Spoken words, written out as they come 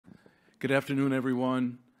Good afternoon,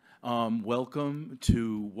 everyone. Welcome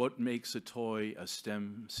to What Makes a Toy a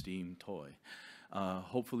STEM STEAM Toy.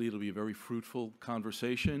 Hopefully it'll be a very fruitful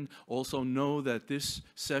conversation. Also know that this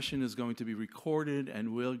session is going to be recorded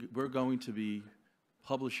and we're going to be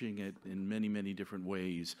publishing it in many, many different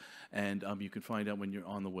ways. And you can find out when you're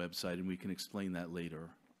on the website, and we can explain that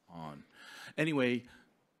later on. Anyway,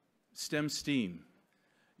 STEM STEAM.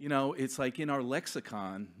 You know, it's like in our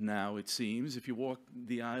lexicon now, it seems. If you walk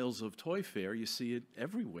the aisles of Toy Fair, you see it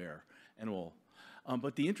everywhere and all.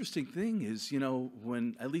 But the interesting thing is, you know,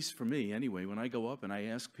 when, at least for me anyway, when I go up and I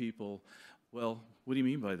ask people, well, what do you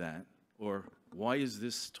mean by that? Or why is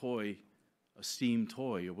this toy a STEAM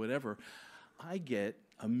toy or whatever? I get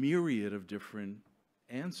a myriad of different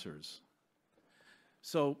answers.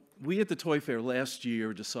 So we at the Toy Fair last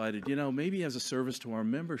year decided, you know, maybe as a service to our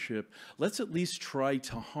membership, let's at least try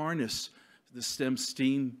to harness the STEM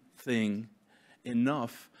STEAM thing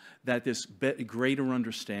enough that there's greater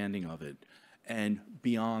understanding of it, and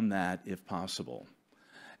beyond that, if possible.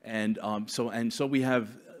 And so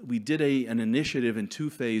we did an initiative in 2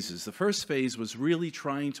 phases. The first phase was really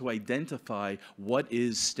trying to identify what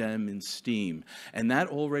is STEM and STEAM. And that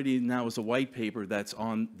already now is a white paper that's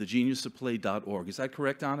on the geniusofplay.org. Is that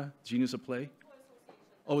correct, Anna? Genius of Play?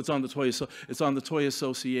 Oh, it's on the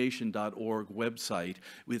toyassociation.org website.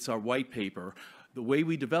 It's our white paper. The way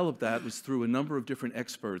we developed that was through a number of different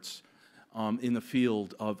experts in the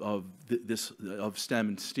field of STEM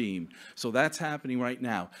and STEAM. So that's happening right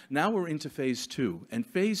now. Now we're into phase 2, and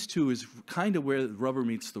phase 2 is kind of where the rubber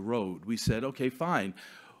meets the road. We said, okay, fine.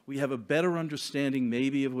 We have a better understanding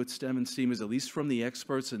maybe of what STEM and STEAM is, at least from the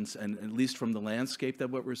experts and at least from the landscape that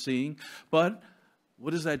what we're seeing. But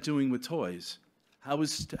what is that doing with toys? How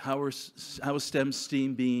is STEM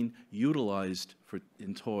STEAM being utilized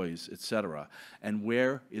in toys, et cetera? And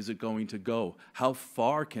where is it going to go? How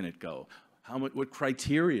far can it go? What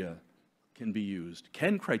criteria can be used?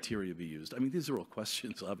 Can criteria be used? I mean, these are all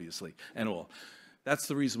questions, obviously, and all. That's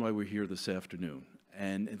the reason why we're here this afternoon.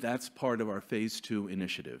 And that's part of our phase 2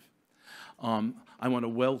 initiative. I want to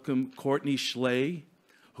welcome Courtney Schley,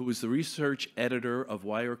 who is the research editor of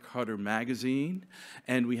Wirecutter magazine,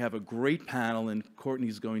 and we have a great panel, and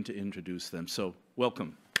Courtney's going to introduce them. So,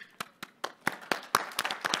 welcome.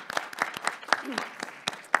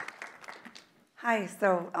 Hi,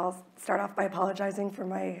 so I'll start off by apologizing for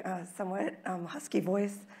my somewhat husky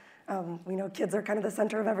voice. We know kids are kind of the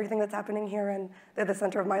center of everything that's happening here, and they're the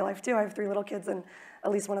center of my life too. I have 3 little kids, and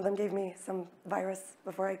at least one of them gave me some virus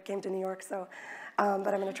before I came to New York, so, but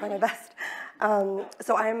I'm gonna try my best.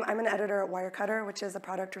 So I'm an editor at Wirecutter, which is a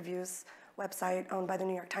product reviews website owned by the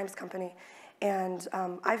New York Times Company. And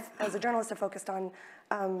as a journalist, have focused on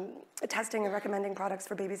testing and recommending products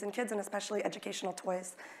for babies and kids, and especially educational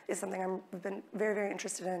toys is something I've been very, very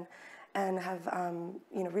interested in, and have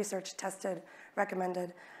researched, tested,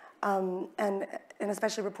 recommended. And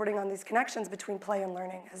especially reporting on these connections between play and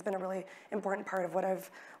learning has been a really important part of what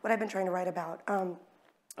I've been trying to write about.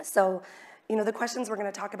 So, you know, the questions we're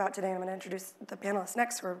going to talk about today, and I'm going to introduce the panelists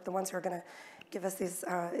next, who are the ones who are going to give us these,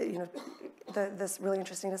 this really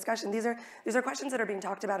interesting discussion. These are questions that are being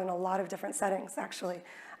talked about in a lot of different settings, actually.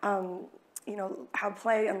 You know, how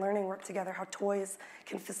play and learning work together, how toys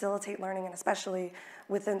can facilitate learning, and especially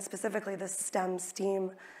within specifically this STEM,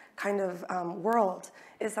 STEAM kind of world,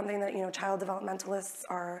 is something that, you know, child developmentalists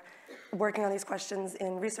are working on these questions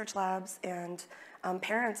in research labs, and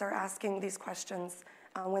parents are asking these questions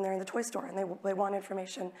when they're in the toy store, and they want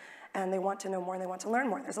information, and they want to know more, and they want to learn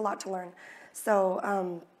more. There's a lot to learn. So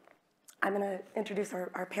I'm going to introduce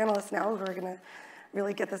our panelists now, who are going to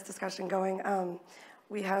really get this discussion going.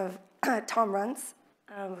 We have Tom Runts,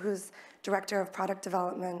 who's Director of Product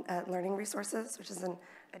Development at Learning Resources, which is an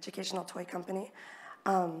educational toy company.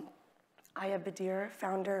 Aya Badir,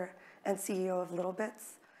 founder and CEO of Little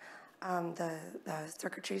Bits, the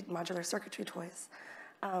modular circuitry toys.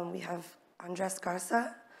 We have Andres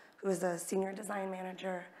Garza, who is a senior design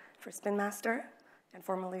manager for Spin Master, and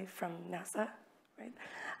formerly from NASA, right?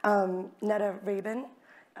 Netta Rabin,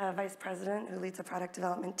 vice president who leads a product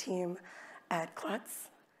development team at Klutz,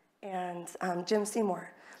 and Jim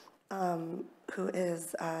Seymour, who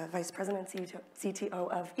is vice president and CTO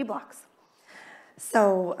of eBlocks.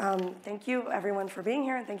 So thank you, everyone, for being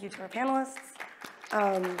here, and thank you to our panelists.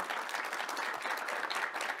 I'm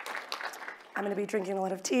going to be drinking a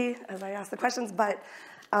lot of tea as I ask the questions, but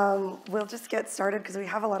we'll just get started because we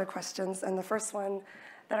have a lot of questions. And the first one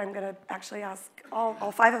that I'm going to actually ask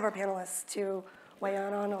all 5 of our panelists to weigh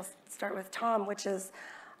in on, I'll start with Tom, which is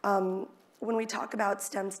when we talk about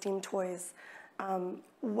STEM, STEAM toys,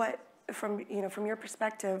 what, from your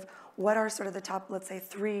perspective, what are sort of the top, let's say,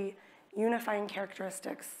 3 unifying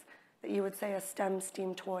characteristics that you would say a STEM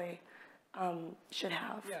STEAM toy should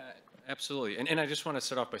have? Yeah, absolutely. And I just want to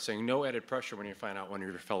start off by saying no added pressure when you find out one of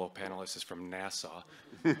your fellow panelists is from NASA.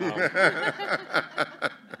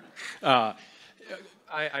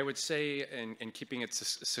 I would say, in keeping it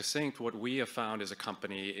succinct, what we have found as a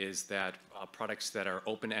company is that products that are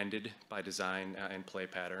open-ended by design and play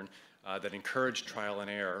pattern, that encourage trial and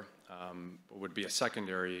error, would be a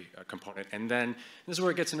secondary component. And then, this is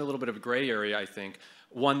where it gets into a little bit of a gray area, I think,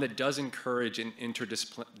 one that does encourage an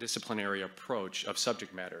interdisciplinary approach of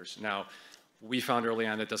subject matters. Now, we found early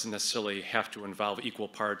on that doesn't necessarily have to involve equal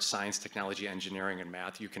parts science, technology, engineering, and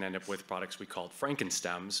math. You can end up with products we called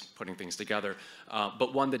Frankenstems, putting things together,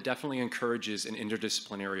 but one that definitely encourages an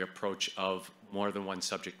interdisciplinary approach of more than one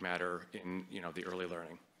subject matter in the early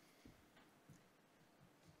learning.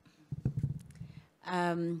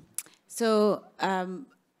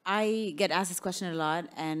 I get asked this question a lot,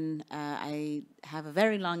 and I have a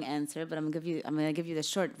very long answer, but I'm gonna give you the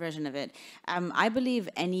short version of it. I believe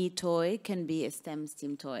any toy can be a STEM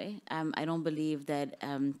STEAM toy. I don't believe that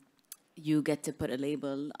you get to put a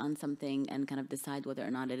label on something and kind of decide whether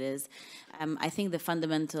or not it is. I think the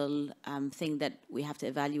fundamental thing that we have to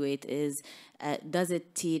evaluate is, does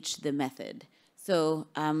it teach the method? So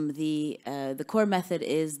the core method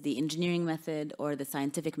is the engineering method or the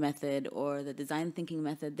scientific method or the design thinking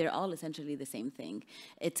method. They're all essentially the same thing.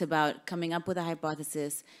 It's about coming up with a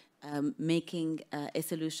hypothesis, making a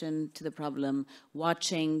solution to the problem,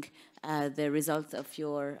 watching the results of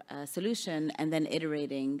your solution, and then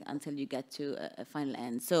iterating until you get to a final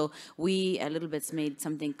end. So we, at Little Bits, made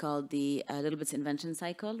something called the Little Bits Invention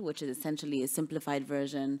Cycle, which is essentially a simplified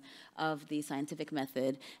version of the scientific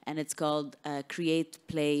method, and it's called Create,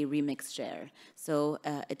 Play, Remix, Share. So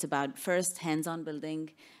it's about first hands-on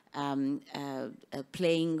building,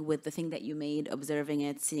 playing with the thing that you made, observing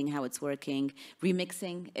it, seeing how it's working,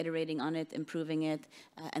 remixing, iterating on it, improving it,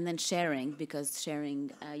 and then sharing, because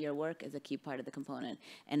sharing your work is a key part of the component.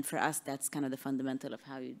 And for us, that's kind of the fundamental of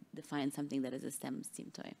how you define something that is a STEM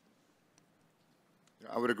STEAM toy.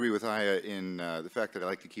 I would agree with Aya in the fact that I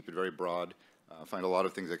like to keep it very broad, find a lot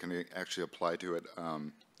of things that can actually apply to it.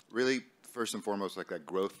 Really, first and foremost, like that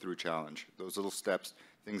growth through challenge, those little steps,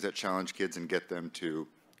 things that challenge kids and get them to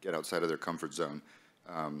get outside of their comfort zone.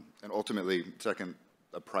 And ultimately, second,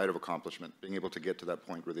 a pride of accomplishment, being able to get to that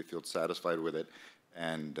point where they feel satisfied with it.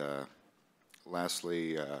 And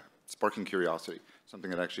lastly, sparking curiosity, something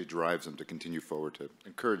that actually drives them to continue forward, to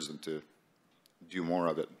encourage them to do more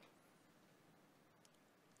of it.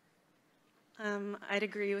 I'd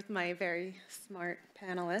agree with my very smart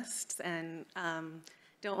panelists, and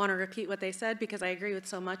don't want to repeat what they said because I agree with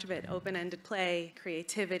so much of it: open-ended play,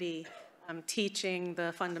 creativity, teaching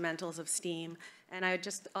the fundamentals of STEAM. And I would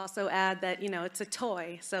just also add that, it's a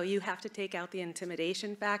toy, so you have to take out the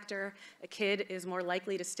intimidation factor. A kid is more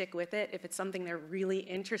likely to stick with it if it's something they're really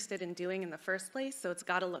interested in doing in the first place, so it's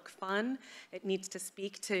got to look fun. It needs to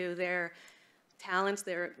speak to their talents,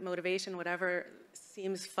 their motivation, whatever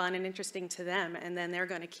seems fun and interesting to them, and then they're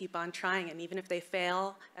going to keep on trying. And even if they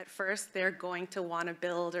fail at first, they're going to want to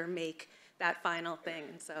build or make that final thing.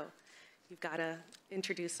 And so you've got to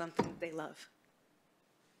introduce something they love.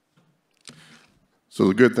 So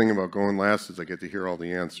the good thing about going last is I get to hear all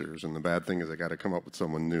the answers, and the bad thing is I got to come up with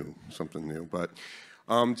something new. But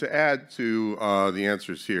to add to the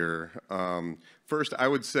answers here, first I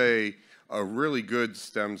would say a really good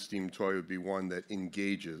STEM STEAM toy would be one that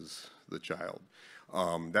engages the child.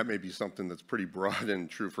 That may be something that's pretty broad and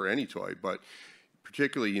true for any toy, but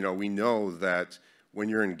particularly, we know that when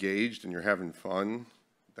you're engaged and you're having fun,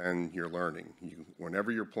 then you're learning. Whenever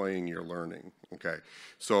you're playing, you're learning, okay?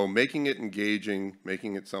 So making it engaging,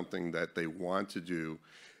 making it something that they want to do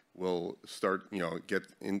will start, get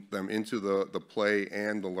them into the play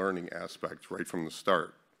and the learning aspect right from the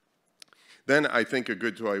start. Then I think a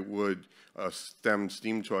good toy would, a STEM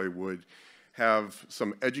STEAM toy would have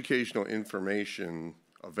some educational information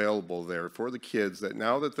available there for the kids, that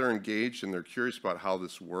now that they're engaged and they're curious about how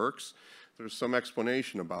this works, there's some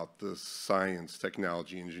explanation about the science,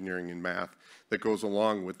 technology, engineering, and math that goes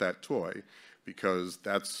along with that toy, because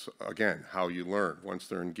that's, again, how you learn once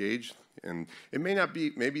they're engaged. And it may not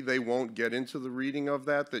be, maybe they won't get into the reading of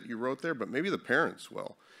that you wrote there, but maybe the parents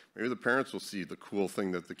will. Maybe the parents will see the cool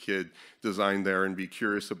thing that the kid designed there and be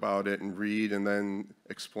curious about it and read and then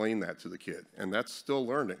explain that to the kid. And that's still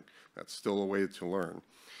learning. That's still a way to learn.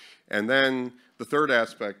 And then the third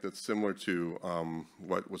aspect that's similar to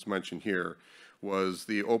what was mentioned here was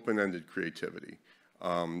the open-ended creativity.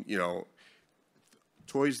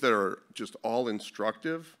 Toys that are just all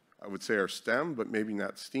instructive, I would say, are STEM, but maybe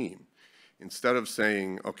not STEAM. instead of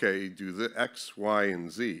saying, okay, do the X, Y,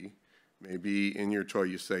 and Z, maybe in your toy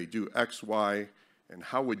you say, do X, Y, and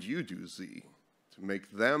how would you do Z? To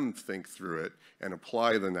make them think through it and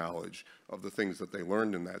apply the knowledge of the things that they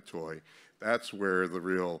learned in that toy. That's where the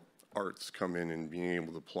real arts come in and being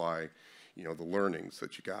able to apply, you know, the learnings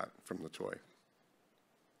that you got from the toy.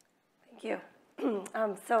 Thank you.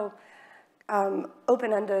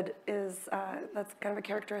 Open-ended is, that's kind of a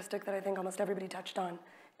characteristic that I think almost everybody touched on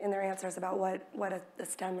in their answers about what a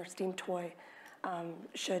STEM or STEAM toy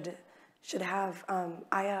should have.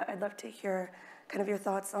 Aya, I'd love to hear kind of your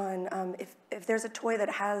thoughts on if there's a toy that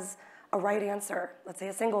has a right answer, let's say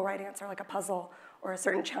a single right answer, like a puzzle or a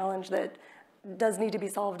certain challenge that does need to be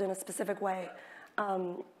solved in a specific way.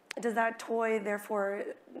 Does that toy, therefore,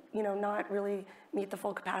 you know, not really meet the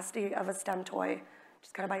full capacity of a STEM toy,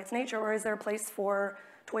 just kind of by its nature, or is there a place for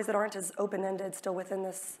toys that aren't as open-ended still within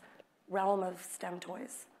this realm of STEM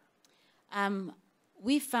toys?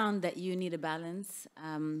 We found that you need a balance.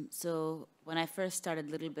 So when I first started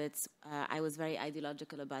Little Bits, I was very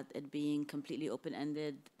ideological about it being completely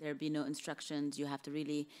open-ended. There'd be no instructions. You have to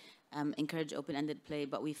really encourage open-ended play.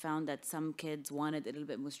 But we found that some kids wanted a little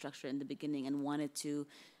bit more structure in the beginning and wanted to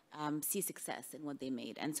see success in what they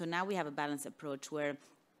made. And so now we have a balanced approach where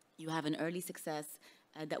you have an early success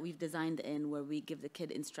that we've designed in, where we give the kid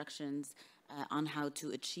instructions on how to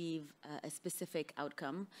achieve a specific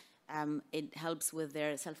outcome. It helps with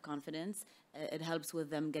their self-confidence. It helps with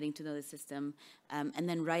them getting to know the system. And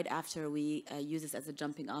then right after, we use this as a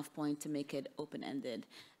jumping-off point to make it open-ended.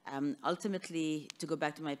 Ultimately, to go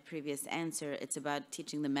back to my previous answer, it's about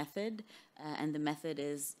teaching the method. And the method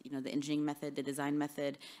is, you know, the engineering method, the design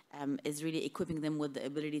method, is really equipping them with the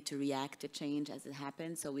ability to react to change as it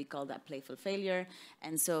happens. So we call that playful failure.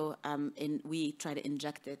 And so we try to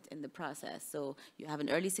inject it in the process. So you have an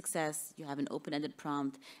early success, you have an open-ended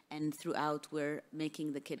prompt, and throughout we're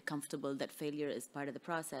making the kid comfortable that failure is part of the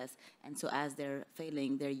process. And so as they're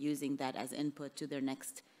failing, they're using that as input to their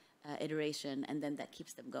next iteration, and then that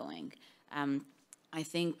keeps them going. I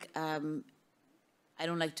think I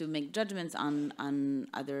don't like to make judgments on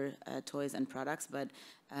other toys and products, but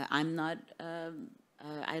I'm not.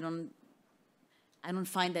 I don't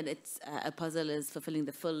find that it's a puzzle is fulfilling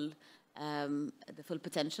the full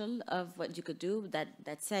potential of what you could do.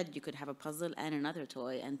 That said, you could have a puzzle and another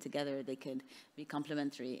toy, and together they could be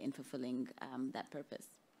complementary in fulfilling that purpose.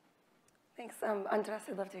 Thanks, Andres.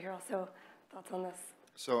 I'd love to hear also thoughts on this.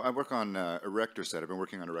 So I work on Erector Set. I've been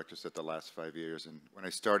working on Erector Set the last 5 years, and when I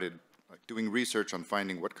started doing research on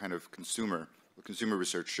finding what kind of consumer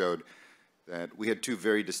research showed that we had two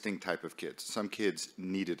very distinct type of kids. Some kids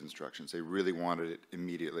needed instructions. They really wanted it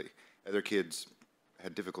immediately. Other kids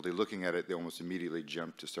had difficulty looking at it. They almost immediately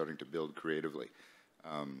jumped to starting to build creatively.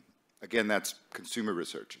 Again, that's consumer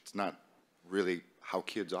research. It's not really how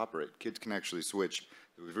kids operate. Kids can actually switch.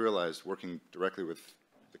 We've realized, working directly with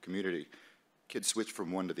the community, kids switch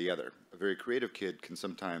from one to the other. A very creative kid can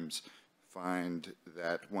sometimes find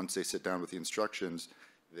that once they sit down with the instructions,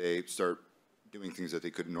 they start doing things that they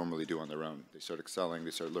couldn't normally do on their own. They start excelling,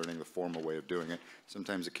 they start learning the formal way of doing it.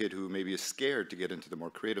 Sometimes a kid who maybe is scared to get into the more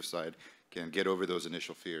creative side can get over those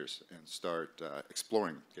initial fears and start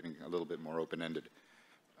exploring, getting a little bit more open-ended.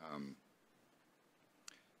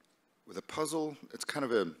 With a puzzle, it's kind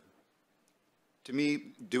of to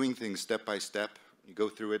me, doing things step by step, you go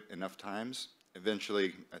through it enough times,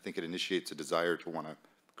 eventually I think it initiates a desire to want to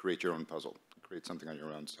create your own puzzle, create something on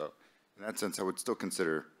your own. So in that sense, I would still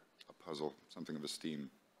consider a puzzle something of esteem,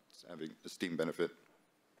 having esteem benefit.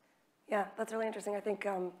 Yeah, that's really interesting. I think,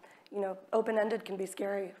 you know, open-ended can be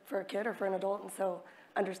scary for a kid or for an adult, and so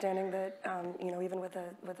understanding that, you know, even with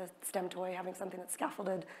a STEM toy, having something that's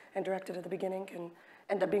scaffolded and directed at the beginning can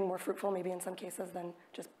end up being more fruitful, maybe in some cases, than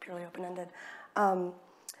just purely open-ended.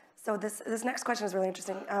 So this next question is really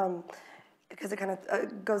interesting because it kind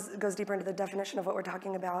of goes deeper into the definition of what we're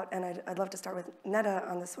talking about, and I'd love to start with Neda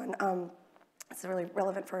on this one. It's really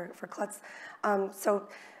relevant for Klutz. So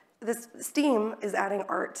this STEAM is adding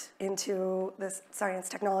art into this science,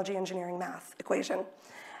 technology, engineering, math equation.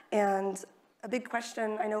 And a big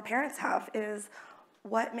question I know parents have is,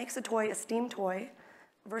 what makes a toy a STEAM toy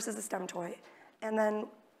versus a STEM toy? And then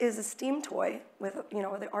is a STEAM toy with, you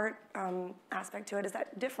know, the art aspect to it, is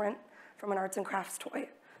that different from an arts and crafts toy?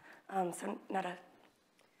 So Neda.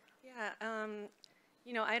 Yeah,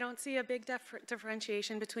 you know, I don't see a big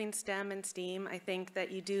differentiation between STEM and STEAM. I think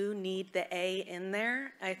that you do need the A in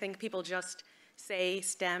there. I think people just say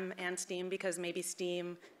STEM and STEAM because maybe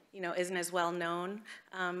STEAM, you know, isn't as well known.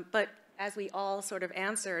 But as we all sort of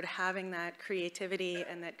answered, having that creativity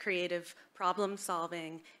and that creative problem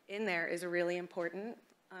solving in there is really important.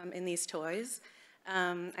 in these toys.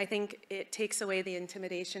 I think it takes away the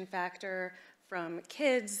intimidation factor from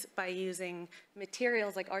kids by using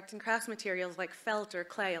materials like arts and crafts materials like felt or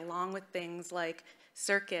clay, along with things like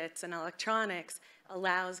circuits and electronics,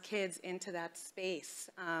 allows kids into that space,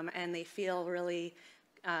 and they feel really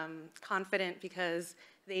confident because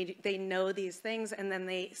they know these things, and then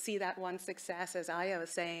they see that one success, as Aya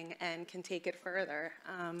was saying, and can take it further.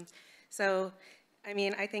 So, I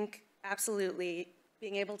mean, I think absolutely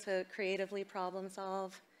being able to creatively problem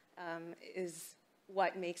solve is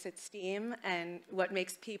what makes it STEAM and what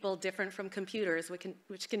makes people different from computers,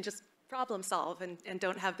 which can just problem solve and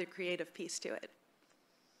don't have the creative piece to it.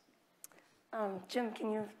 Jim,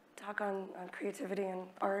 can you talk on creativity and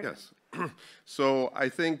art? Yes. So I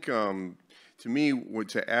think, to me,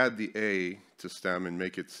 to add the A to STEM and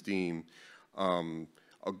make it STEAM,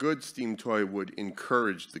 a good STEAM toy would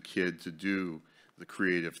encourage the kid to do the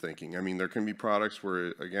creative thinking. I mean, there can be products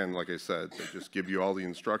where, again, like I said, they just give you all the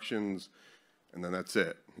instructions, and then that's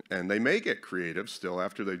it. And they may get creative still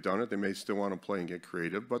after they've done it. They may still want to play and get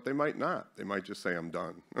creative, but they might not. They might just say, I'm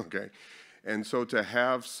done, okay? And so to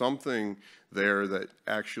have something there that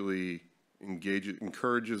actually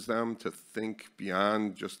encourages them to think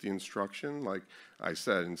beyond just the instruction, like I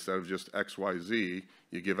said, instead of just X, Y, Z,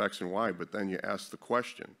 you give X and Y, but then you ask the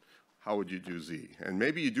question, how would you do Z? And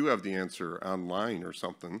maybe you do have the answer online or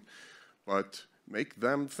something, but make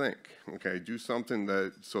them think, okay? Do something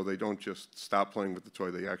that, so they don't just stop playing with the toy,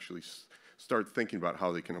 they actually start thinking about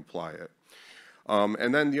how they can apply it.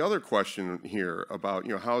 And then the other question here about,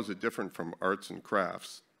 how is it different from arts and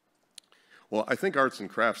crafts? Well, I think arts and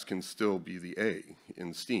crafts can still be the A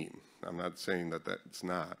in STEAM. I'm not saying that it's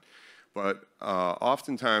not. But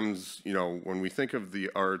oftentimes, when we think of the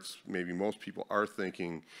arts, maybe most people are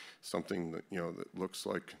thinking something that, that looks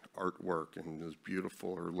like artwork and is beautiful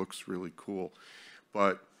or looks really cool.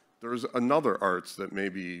 But there's another arts that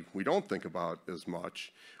maybe we don't think about as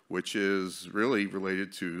much, which is really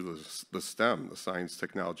related to the STEM, the science,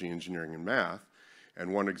 technology, engineering, and math.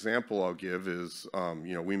 And one example I'll give is,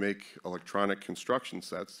 we make electronic construction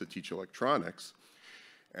sets to teach electronics,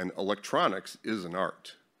 and electronics is an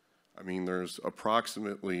art. I mean, there's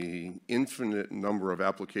approximately infinite number of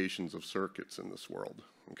applications of circuits in this world,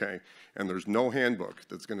 okay? And there's no handbook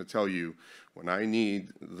that's going to tell you, when I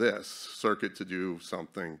need this circuit to do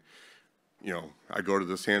something, I go to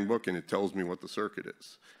this handbook and it tells me what the circuit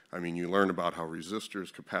is. I mean, you learn about how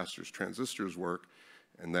resistors, capacitors, transistors work,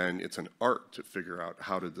 and then it's an art to figure out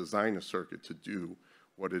how to design a circuit to do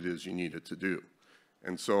what it is you need it to do.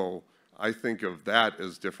 And so I think of that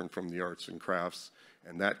as different from the arts and crafts,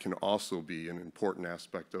 and that can also be an important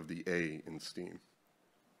aspect of the A in STEAM.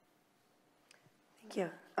 Thank you.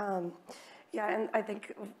 Yeah, and I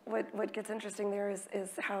think what gets interesting there is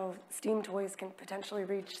how STEAM toys can potentially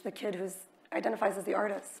reach the kid who identifies as the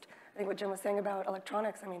artist. I think what Jim was saying about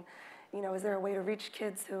electronics, I mean, is there a way to reach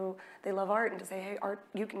kids who they love art and to say, hey, art,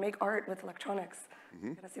 you can make art with electronics?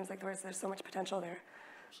 Mm-hmm. It seems like there's so much potential there.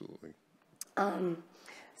 Absolutely.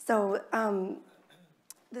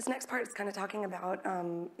 This next part is kind of talking about,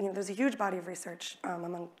 there's a huge body of research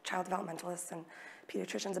among child developmentalists and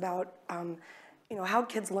pediatricians about, how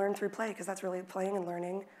kids learn through play, because that's really playing and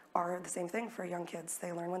learning are the same thing for young kids.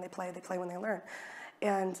 They learn when they play when they learn.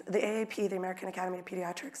 And the AAP, the American Academy of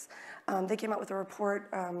Pediatrics, they came out with a report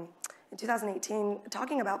in 2018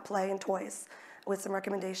 talking about play and toys with some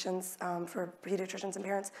recommendations for pediatricians and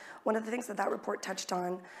parents. One of the things that report touched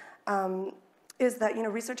on is that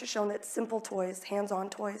research has shown that simple toys, hands-on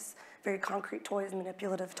toys, very concrete toys,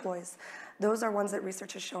 manipulative toys, those are ones that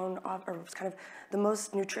research has shown are kind of the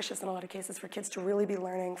most nutritious in a lot of cases for kids to really be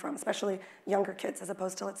learning from, especially younger kids, as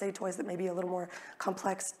opposed to, let's say, toys that may be a little more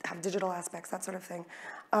complex, have digital aspects, that sort of thing.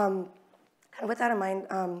 And with that in mind,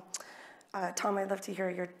 Tom, I'd love to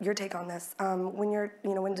hear your take on this.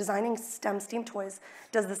 When designing STEAM toys,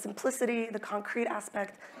 does the simplicity, the concrete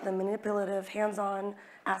aspect, the manipulative, hands-on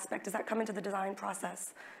aspect, does that come into the design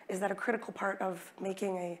process? Is that a critical part of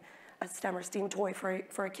making a STEM or STEAM toy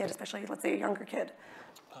for a kid, especially, let's say, a younger kid?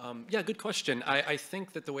 Yeah, good question. I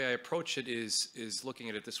think that the way I approach it is looking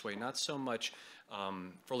at it this way, not so much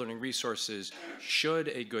for learning resources, should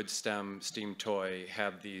a good STEAM toy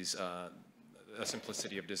have these a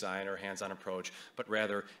simplicity of design or hands-on approach, but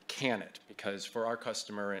rather can it? Because for our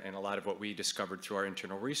customer, and a lot of what we discovered through our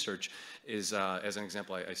internal research is, as an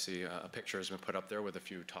example, I see a picture has been put up there with a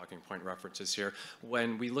few talking point references here.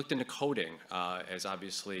 When we looked into coding as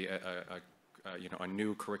obviously a a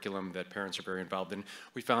new curriculum that parents are very involved in,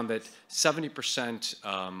 we found that 70%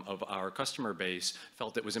 of our customer base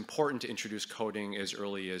felt it was important to introduce coding as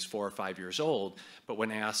early as 4 or 5 years old, but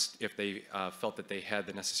when asked if they felt that they had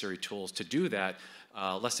the necessary tools to do that,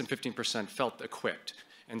 less than 15% felt equipped.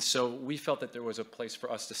 And so we felt that there was a place for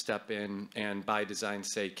us to step in and by design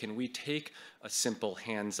say, can we take a simple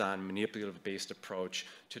hands-on manipulative-based approach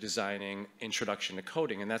to designing introduction to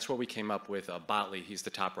coding? And that's where we came up with Botley. He's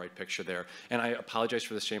the top right picture there. And I apologize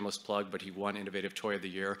for the shameless plug, but he won Innovative Toy of the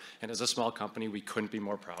Year. And as a small company, we couldn't be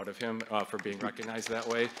more proud of him for being recognized that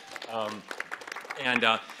way. And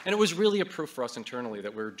it was really a proof for us internally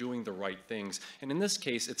that we're doing the right things. And in this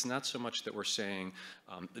case, it's not so much that we're saying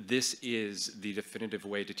this is the definitive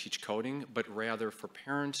way to teach coding, but rather for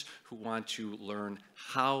parents who want to learn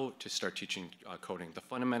how to start teaching coding. The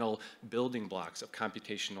fundamental building blocks of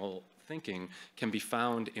computational thinking can be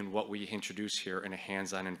found in what we introduce here in a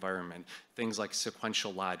hands-on environment. Things like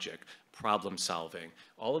sequential logic, problem solving.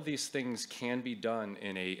 All of these things can be done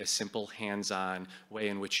in a simple hands-on way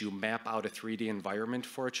in which you map out a 3D environment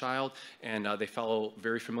for a child, and they follow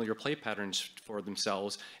very familiar play patterns for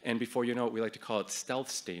themselves, and before you know it, we like to call it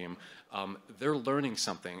stealth STEAM. They're learning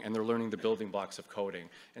something, and they're learning the building blocks of coding.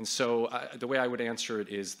 And so the way I would answer it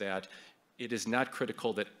is that it is not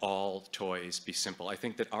critical that all toys be simple. I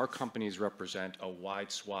think that our companies represent a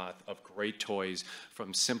wide swath of great toys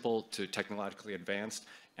from simple to technologically advanced,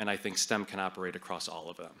 and I think STEM can operate across all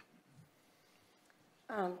of them.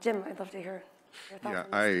 Jim, I'd love to hear your thoughts Yeah,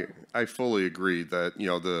 on this. I fully agree that,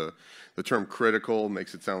 the term critical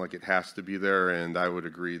makes it sound like it has to be there, and I would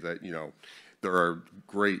agree that, there are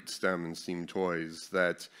great STEM and STEAM toys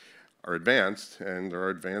that are advanced, and there are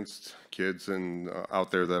advanced kids and out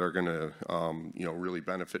there that are going to, really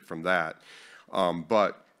benefit from that.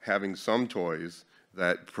 But having some toys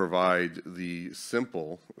that provide the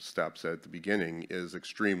simple steps at the beginning is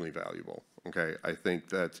extremely valuable. Okay, I think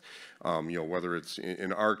that, whether it's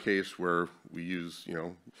in our case where we use,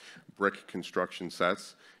 brick construction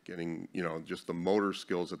sets, getting, just the motor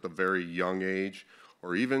skills at the very young age,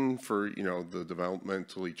 or even for, the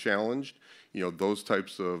developmentally challenged, those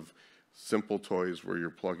types of simple toys where you're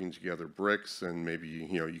plugging together bricks and maybe,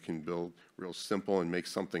 you can build real simple and make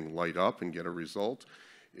something light up and get a result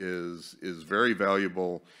is very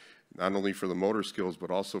valuable, not only for the motor skills, but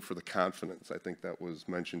also for the confidence. I think that was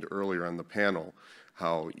mentioned earlier on the panel,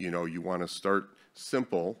 how, you want to start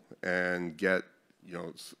simple and get,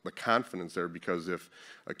 the confidence there, because if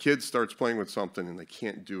a kid starts playing with something and they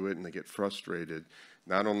can't do it and they get frustrated,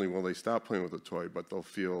 not only will they stop playing with a toy, but they'll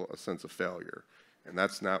feel a sense of failure. And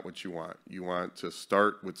that's not what you want. You want to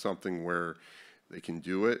start with something where they can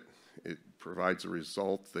do it, it provides a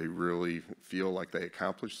result, they really feel like they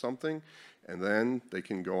accomplished something, and then they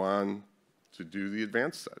can go on to do the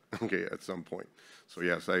advanced set, okay, at some point. So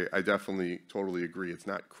yes, I definitely totally agree. It's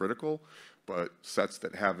not critical, but sets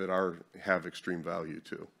that have it have extreme value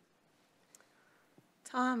too.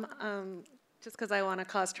 Tom, just because I want to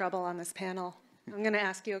cause trouble on this panel, I'm going to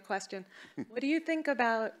ask you a question. What do you think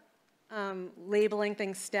about labeling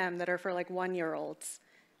things STEM that are for like 1-year-olds?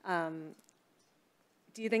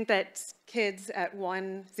 Do you think that kids at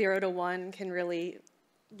 0 to 1 can really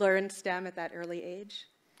learn STEM at that early age?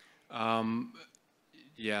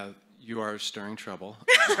 Yeah, you are stirring trouble.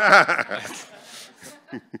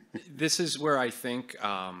 This is where I think,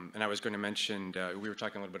 and I was going to mention, we were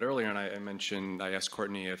talking a little bit earlier, and I asked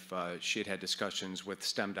Courtney if she had had discussions with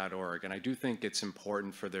STEM.org, and I do think it's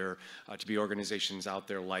important for there to be organizations out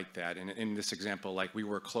there like that. And in this example, like we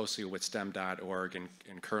work closely with STEM.org,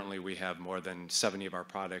 and currently we have more than 70 of our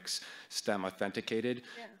products STEM authenticated.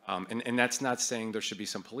 Yeah. And that's not saying there should be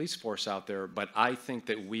some police force out there, but I think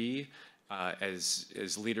that we,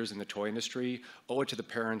 as leaders in the toy industry, owe it to the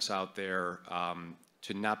parents out there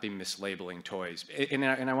to not be mislabeling toys. And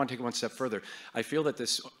I want to take it one step further. I feel that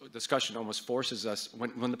this discussion almost forces us,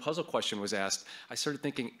 when the puzzle question was asked, I started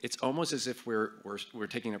thinking it's almost as if we're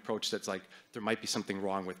taking an approach that's like, there might be something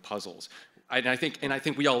wrong with puzzles. And I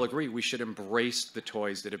think we all agree we should embrace the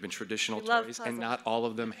toys that have been traditional toys, and not all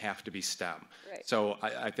of them have to be STEM. Right. So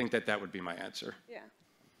I think that would be my answer. Yeah.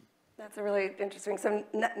 That's a really interesting. So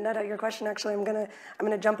Netta, your question, actually, I'm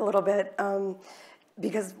gonna jump a little bit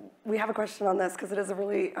because we have a question on this, because it is a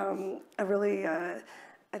really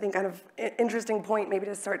I think kind of interesting point maybe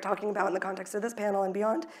to start talking about in the context of this panel and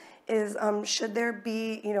beyond. Is should there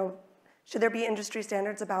be industry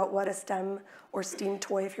standards about what a STEM or STEAM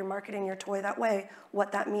toy, if you're marketing your toy that way,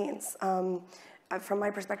 what that means? From my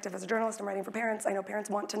perspective as a journalist, I'm writing for parents. I know parents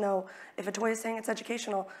want to know if a toy is saying it's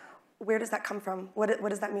educational, where does that come from? What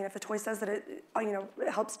does that mean? If a toy says that it,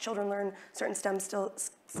 it helps children learn certain STEM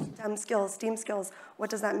skills, STEAM skills, what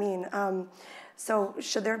does that mean? So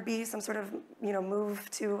should there be some sort of, move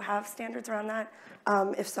to have standards around that?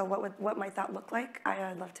 If so, what might that look like?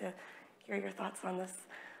 I'd love to hear your thoughts on this.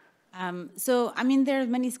 So, I mean, there are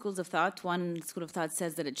many schools of thought. One school of thought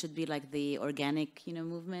says that it should be like the organic,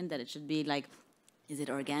 movement, that it should be like, is it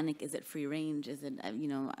organic? Is it free range? Is it,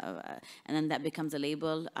 and then that becomes a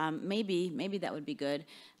label. Maybe that would be good.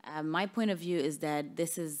 My point of view is that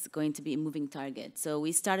this is going to be a moving target. So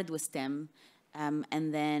we started with STEM,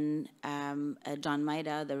 and then John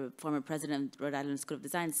Maida, the former president of Rhode Island School of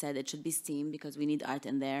Design, said it should be STEAM because we need art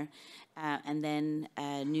in there. And then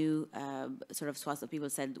a new sort of swath of people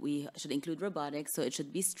said we should include robotics, so it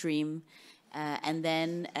should be STREAM. And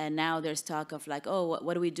then now there's talk of like, oh,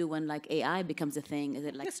 what do we do when like AI becomes a thing? Is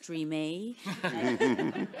it like Stream A?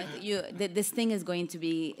 This thing is going to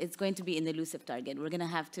be, it's going to be an elusive target. We're going to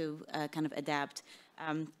have to kind of adapt.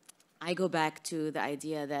 I go back to the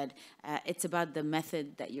idea that it's about the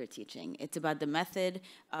method that you're teaching. It's about the method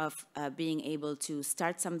of being able to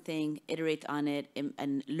start something, iterate on it,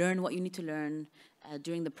 and learn what you need to learn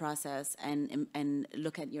during the process and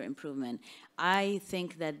look at your improvement. I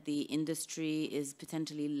think that the industry is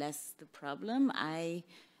potentially less the problem.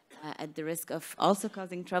 At the risk of also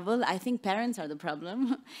causing trouble, I think parents are the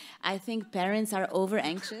problem. I think parents are over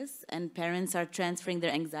anxious, and parents are transferring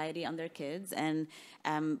their anxiety on their kids, and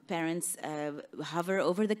parents hover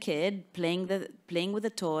over the kid, playing with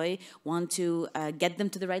the toy, want to get them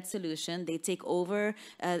to the right solution. They take over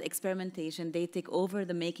experimentation, they take over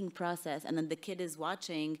the making process, and then the kid is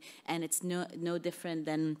watching, and it's no different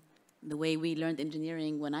than the way we learned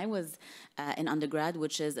engineering when I was in undergrad,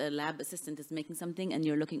 which is a lab assistant is making something and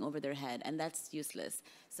you're looking over their head, and that's useless.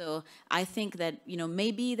 So I think that,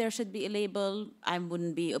 maybe there should be a label. I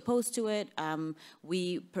wouldn't be opposed to it.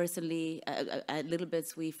 We personally, at Little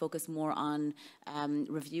Bits, we focus more on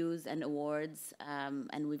reviews and awards,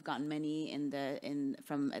 and we've gotten many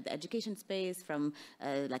from the education space, from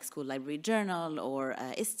like School Library Journal or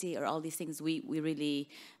ISTE or all these things. We're really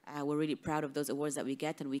proud of those awards that we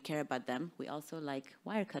get, and we care about them. We also like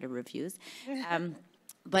Wirecutter reviews.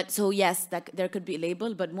 But so yes, there could be a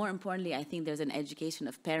label, but more importantly, I think there's an education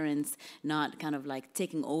of parents not kind of like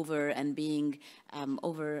taking over and being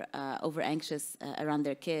over anxious around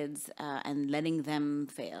their kids, and letting them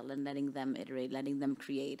fail and letting them iterate, letting them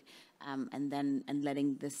create, and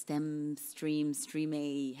letting the STEM Stream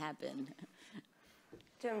A happen.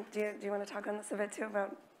 Jim, do you want to talk on this a bit too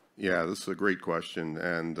about? Yeah, this is a great question,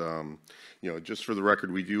 and just for the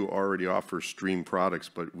record, we do already offer STREAM products,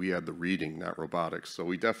 but we had the reading, not robotics, so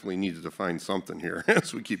we definitely needed to find something here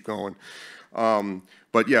as we keep going.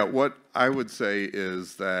 But yeah, what I would say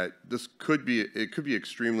is that it could be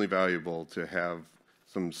extremely valuable to have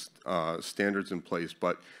some standards in place,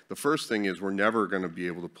 but the first thing is we're never going to be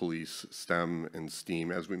able to police STEM and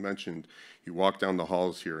STEAM. As we mentioned, you walk down the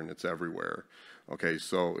halls here and it's everywhere. Okay,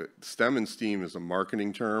 so STEM and STEAM is a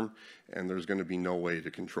marketing term, and there's going to be no way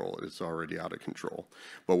to control it. It's already out of control.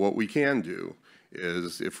 But what we can do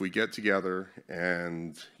is if we get together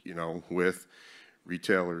and, with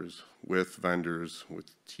retailers, with vendors,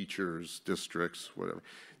 with teachers, districts, whatever,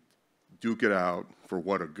 duke it out for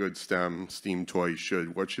what a good STEM toy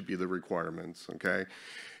what should be the requirements, okay?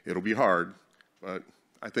 It'll be hard, but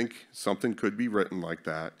I think something could be written like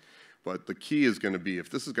that. But the key is going to be, if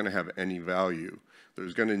this is going to have any value,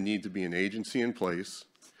 there's going to need to be an agency in place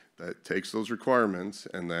that takes those requirements,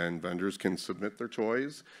 and then vendors can submit their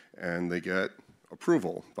toys, and they get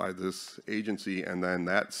approval by this agency, and then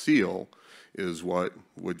that seal is what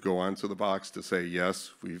would go onto the box to say, yes,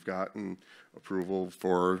 we've gotten approval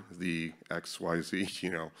for the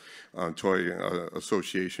XYZ, toy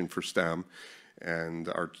association for STEM, and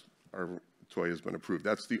our toy has been approved.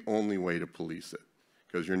 That's the only way to police it,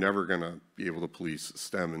 because you're never going to be able to police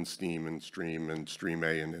STEM and STEAM and STREAM and Stream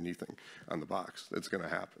A and anything on the box. It's going to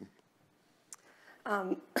happen.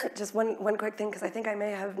 Just one quick thing, because I think I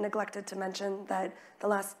may have neglected to mention that the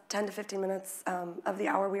last 10 to 15 minutes of the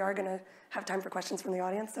hour, we are going to have time for questions from the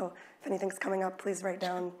audience. So if anything's coming up, please write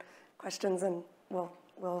down questions, and we'll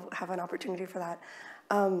have an opportunity for that.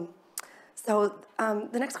 The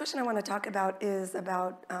next question I want to talk about is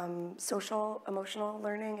about social emotional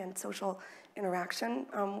learning and social interaction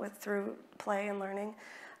through play and learning.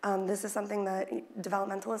 This is something that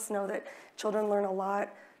developmentalists know that children learn a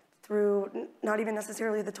lot through not even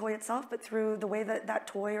necessarily the toy itself, but through the way that that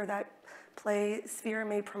toy or that play sphere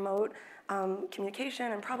may promote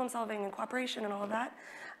communication and problem solving and cooperation and all of that.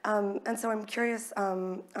 And so I'm curious,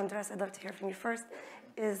 Andres, I'd love to hear from you first,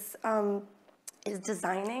 is is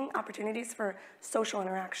designing opportunities for social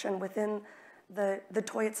interaction within the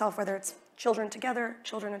toy itself, whether it's children together,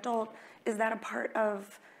 children adult. Is that a part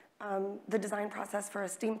of the design process for a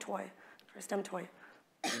STEAM toy, for a STEM toy?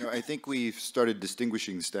 You know, I think we've started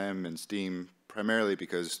distinguishing STEM and STEAM primarily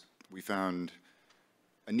because we found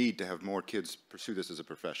a need to have more kids pursue this as a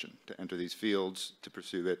profession, to enter these fields, to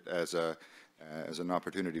pursue it as an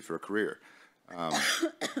opportunity for a career.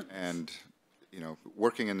 And, you know,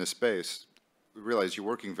 working in this space, we realize you're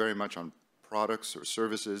working very much on products or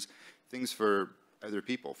services, things for other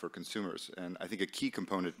people, for consumers. And I think a key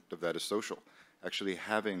component of that is social, actually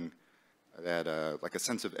having that, like a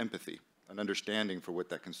sense of empathy, an understanding for what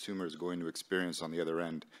that consumer is going to experience on the other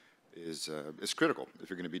end is critical if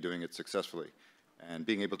you're going to be doing it successfully. And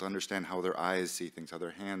being able to understand how their eyes see things, how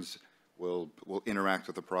their hands will interact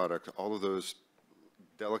with the product, all of those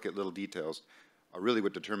delicate little details are really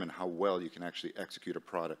what determine how well you can actually execute a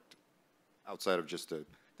product outside of just the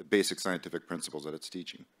basic scientific principles that it's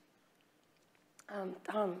teaching.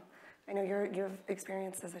 Tom, I know you have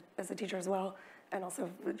experience as a teacher as well, and also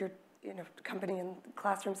with your company in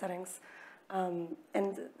classroom settings.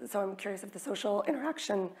 And so I'm curious if the social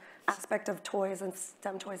interaction aspect of toys and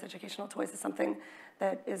STEM toys, educational toys, is something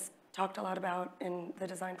that is talked a lot about in the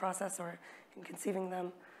design process or in conceiving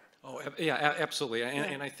them. Oh, yeah, absolutely.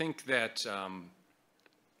 And I think that,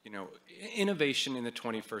 you know, innovation in the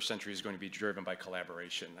 21st century is going to be driven by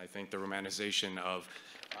collaboration. I think the romanticization of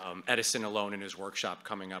Edison alone in his workshop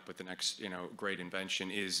coming up with the next, you know, great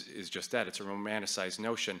invention is just that. It's a romanticized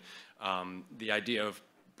notion. The idea of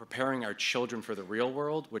preparing our children for the real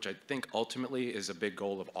world, which I think ultimately is a big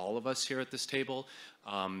goal of all of us here at this table,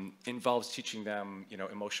 involves teaching them, you know,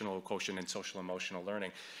 emotional quotient and social emotional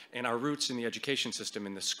learning. And our roots in the education system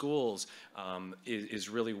in the schools is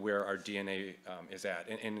really where our DNA is at.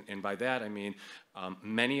 And by that I mean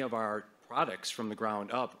many of our products from the ground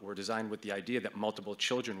up were designed with the idea that multiple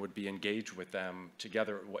children would be engaged with them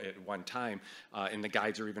together at one time, and the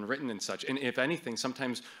guides are even written and such. And if anything,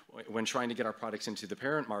 sometimes when trying to get our products into the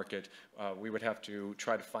parent market, we would have to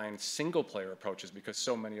try to find single-player approaches because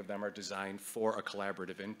so many of them are designed for a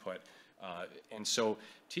collaborative input. And so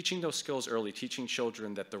teaching those skills early, teaching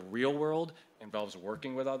children that the real world involves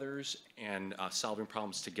working with others and solving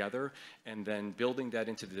problems together, and then building that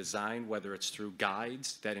into the design, whether it's through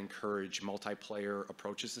guides that encourage multiplayer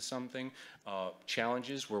approaches to something,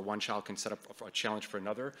 challenges where one child can set up a challenge for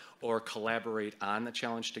another, or collaborate on the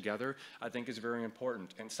challenge together, I think is very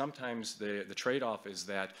important. And sometimes the trade-off is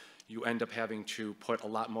that you end up having to put a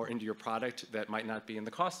lot more into your product that might not be in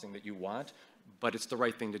the costing that you want, but it's the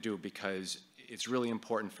right thing to do because it's really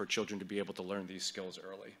important for children to be able to learn these skills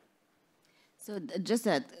early. So just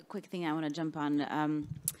a quick thing I want to jump on,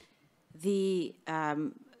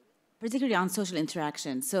 particularly on social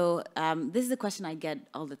interaction. So this is a question I get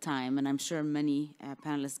all the time, and I'm sure many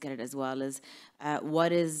panelists get it as well, is what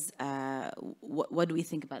do we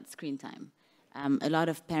think about screen time? A lot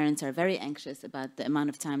of parents are very anxious about the amount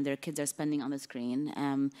of time their kids are spending on the screen,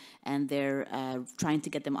 and they're trying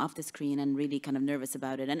to get them off the screen and really kind of nervous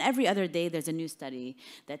about it. And every other day there's a new study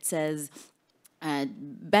that says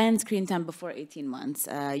ban screen time before 18 months.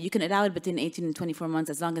 You can allow it between 18 and 24 months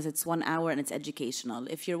as long as it's 1 hour and it's educational.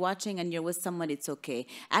 If you're watching and you're with someone, it's okay.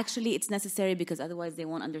 Actually, it's necessary because otherwise they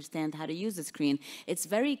won't understand how to use the screen. It's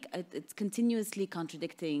continuously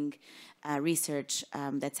contradicting research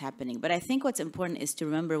that's happening. But I think what's important is to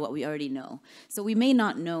remember what we already know. So we may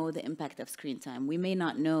not know the impact of screen time. We may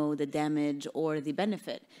not know the damage or the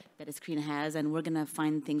benefit that a screen has, and we're gonna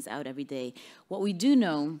find things out every day. What we do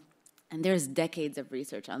know, and there's decades of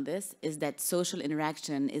research on this, is that social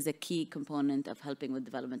interaction is a key component of helping with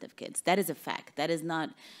development of kids. That is a fact. That is not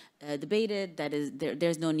debated. That is,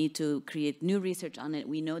 there's no need to create new research on it.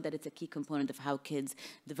 We know that it's a key component of how kids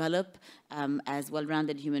develop as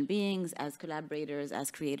well-rounded human beings, as collaborators,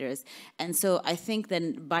 as creators. And so I think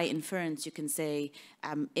then by inference you can say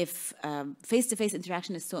if face-to-face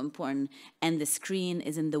interaction is so important and the screen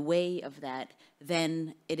is in the way of that,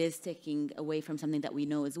 then it is taking away from something that we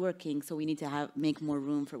know is working, so we need to make more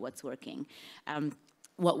room for what's working.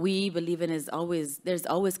 What we believe in is there's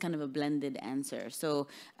always kind of a blended answer. So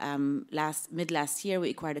mid last year, we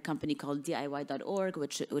acquired a company called DIY.org,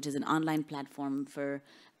 which is an online platform for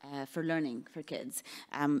learning for kids.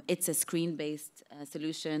 It's a screen-based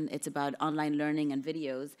solution. It's about online learning and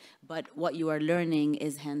videos, but what you are learning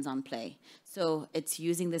is hands-on play. So it's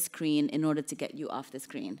using the screen in order to get you off the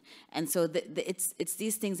screen. And so it's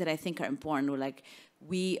these things that I think are important. We're like,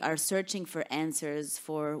 we are searching for answers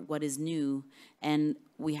for what is new, and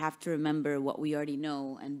we have to remember what we already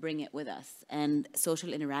know and bring it with us. And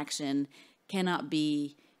social interaction cannot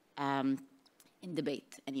be in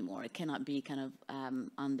debate anymore. It cannot be kind of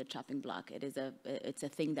on the chopping block. It's a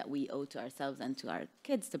thing that we owe to ourselves and to our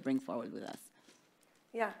kids to bring forward with us.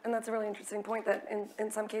 Yeah, and that's a really interesting point that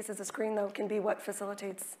in some cases a screen, though, can be what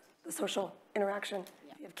facilitates the social interaction.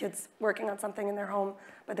 Yeah. You have kids working on something in their home,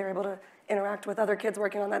 but they're able to interact with other kids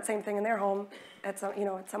working on that same thing in their home at some,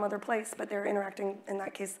 at some other place, but they're interacting, in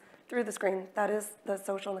that case, through the screen. That is the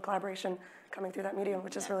social and the collaboration coming through that medium,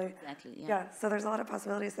 which is really, exactly, yeah, so there's a lot of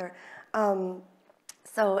possibilities there. And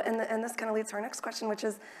this kind of leads to our next question, which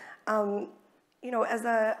is,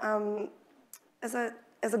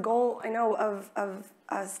 as a goal, I know,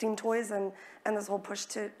 of STEAM toys and this whole push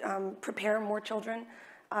to prepare more children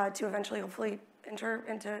to eventually, hopefully, enter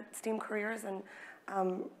into STEAM careers and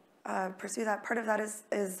pursue that. Part of that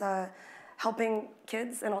is helping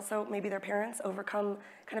kids and also maybe their parents overcome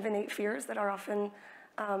kind of innate fears that are often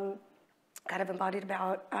kind of embodied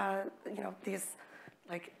about, these,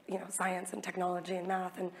 like, science and technology and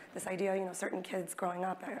math and this idea, certain kids growing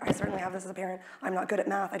up. I certainly have this as a parent. I'm not good at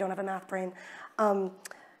math. I don't have a math brain.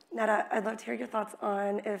 Netta, I'd love to hear your thoughts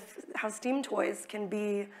on how STEAM toys can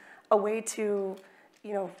be a way to,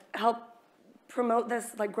 help promote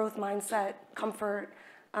this like growth mindset, comfort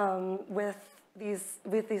with these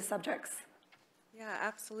subjects. Yeah,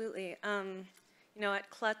 absolutely. At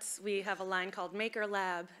Klutz, we have a line called Maker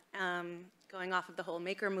Lab, going off of the whole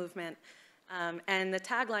maker movement. And the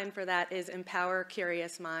tagline for that is empower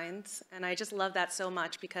curious minds. And I just love that so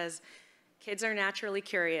much because kids are naturally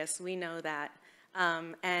curious. We know that.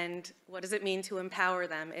 And what does it mean to empower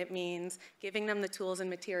them? It means giving them the tools and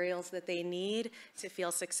materials that they need to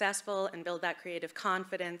feel successful and build that creative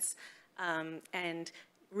confidence, and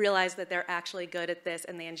realize that they're actually good at this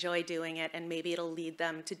and they enjoy doing it, and maybe it'll lead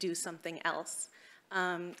them to do something else.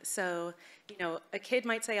 So, a kid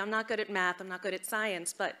might say, I'm not good at math, I'm not good at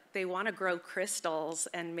science, but they want to grow crystals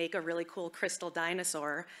and make a really cool crystal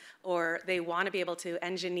dinosaur, or they want to be able to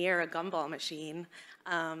engineer a gumball machine.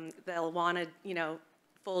 They'll want to,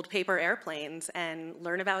 fold paper airplanes and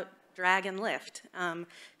learn about drag and lift.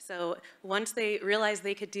 So once they realize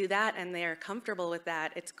they could do that and they're comfortable with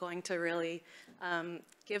that, it's going to really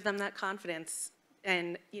give them that confidence.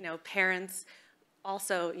 And, parents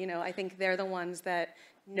also, I think they're the ones that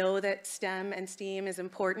know that STEM and STEAM is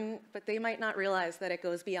important, but they might not realize that it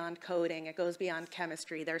goes beyond coding, it goes beyond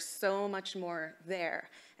chemistry. There's so much more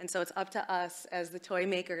there. And so it's up to us as the toy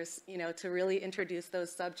makers, to really introduce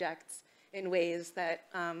those subjects in ways that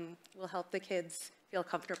will help the kids feel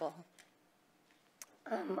comfortable.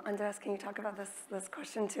 Andres, can you talk about this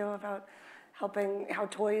question too, about how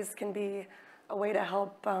toys can be a way to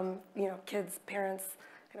help, kids, parents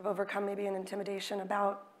kind of overcome maybe an intimidation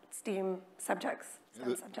about STEM subjects? It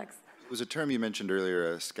was a term you mentioned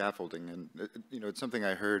earlier, scaffolding, and it's something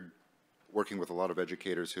I heard working with a lot of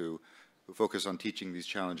educators who focus on teaching these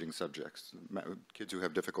challenging subjects, kids who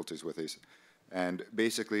have difficulties with these, and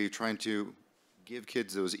basically trying to give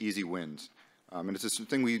kids those easy wins. And it's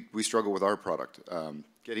something we struggle with our product,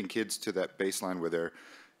 getting kids to that baseline where they're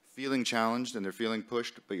feeling challenged and they're feeling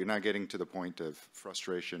pushed, but you're not getting to the point of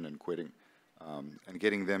frustration and quitting, and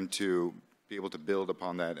getting them to be able to build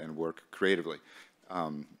upon that and work creatively.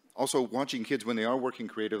 Also, watching kids when they are working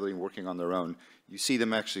creatively and working on their own, you see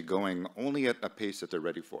them actually going only at a pace that they're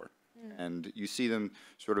ready for. And you see them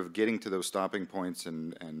sort of getting to those stopping points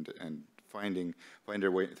and finding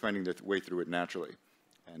their way through it naturally.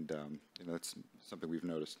 And that's something we've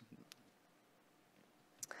noticed.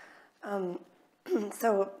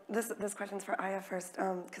 So this question's for Aya first,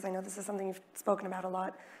 because I know this is something you've spoken about a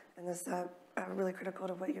lot, and this is really critical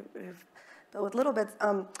to what you've built with Little Bits,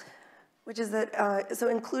 which is that, so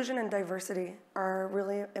inclusion and diversity are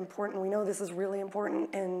really important. We know this is really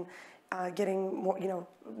important in getting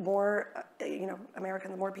more,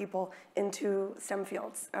 Americans, more people into STEM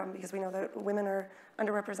fields, because we know that women are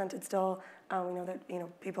underrepresented still. We know that,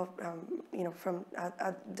 people, from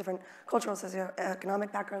different cultural,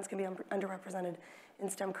 socioeconomic backgrounds can be underrepresented in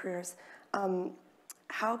STEM careers.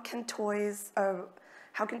 How can toys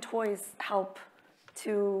help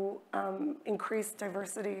to increase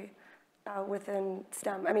diversity within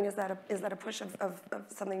STEM? I mean, is that a push of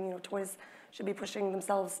something toys should be pushing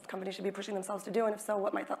themselves, companies should be pushing themselves to do, and if so,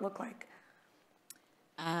 what might that look like?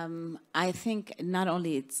 I think not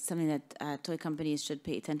only it's something that toy companies should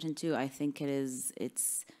pay attention to, I think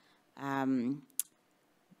it's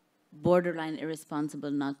borderline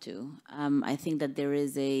irresponsible not to. I think that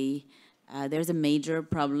there's a major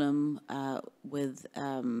problem with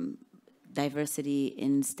diversity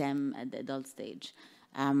in STEM at the adult stage.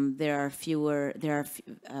 There are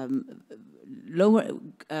lower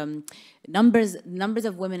numbers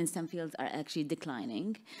of women in STEM fields are actually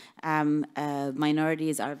declining.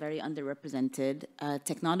 Minorities are very underrepresented.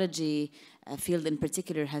 Technology field in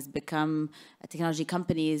particular has become, technology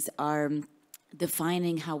companies are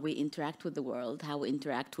defining how we interact with the world, how we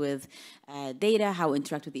interact with data, how we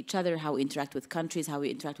interact with each other, how we interact with countries, how we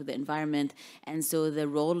interact with the environment. And so the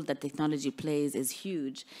role that technology plays is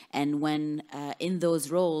huge. And when in those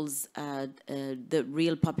roles, the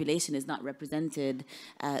real population is not represented,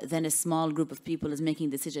 then a small group of people is making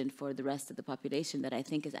decisions for the rest of the population that I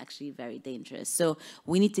think is actually very dangerous. So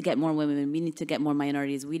we need to get more women, we need to get more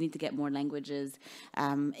minorities, we need to get more languages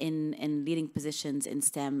in leading positions in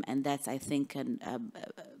STEM, and that's, I think,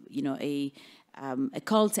 you know, a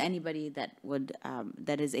call to anybody that would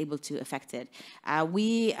that is able to affect it.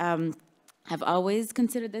 We have always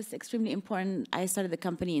considered this extremely important. I started the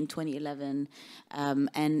company in 2011,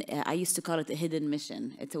 and I used to call it a hidden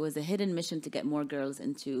mission. It was a hidden mission to get more girls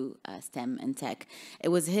into STEM and tech. It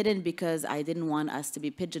was hidden because I didn't want us to be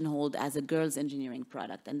pigeonholed as a girls' engineering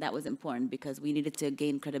product, and that was important because we needed to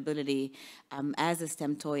gain credibility as a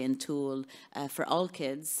STEM toy and tool for all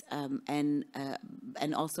kids, and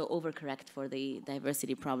also overcorrect for the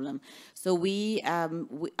diversity problem. So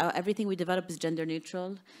everything we develop is gender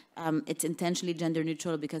neutral. It's intentionally gender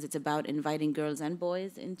neutral because it's about inviting girls and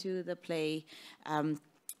boys into the play.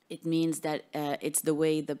 It means that it's the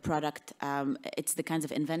way the product, it's the kinds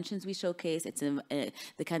of inventions we showcase, it's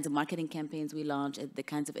the kinds of marketing campaigns we launch, the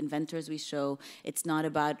kinds of inventors we show. It's not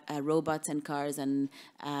about robots and cars and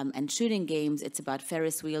shooting games. It's about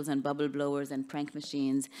Ferris wheels and bubble blowers and prank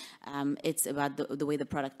machines. It's about the way the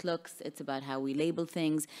product looks. It's about how we label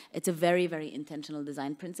things. It's a very, very intentional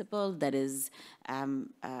design principle that is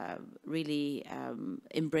really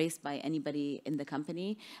embraced by anybody in the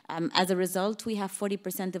company. As a result, we have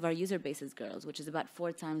 40% of our user base is girls, which is about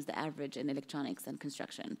 4 times the average in electronics and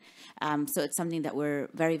construction. So it's something that we're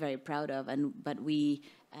very, very proud of, but we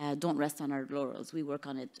don't rest on our laurels. We work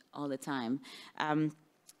on it all the time.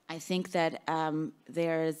 I think that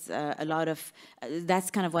there's a lot of,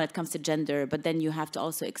 that's kind of when it comes to gender, but then you have to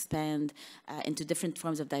also expand into different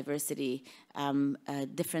forms of diversity,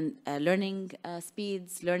 different learning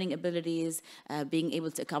speeds, learning abilities, being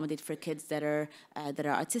able to accommodate for kids that are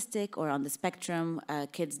autistic or on the spectrum,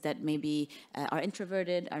 kids that maybe are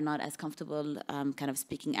introverted, are not as comfortable kind of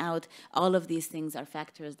speaking out. All of these things are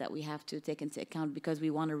factors that we have to take into account because we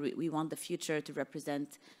want the future to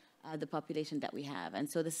represent the population that we have. And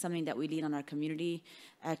so this is something that we lean on our community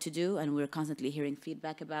to do, and we're constantly hearing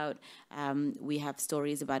feedback about. We have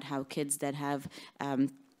stories about how kids that have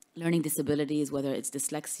learning disabilities, whether it's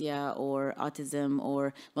dyslexia or autism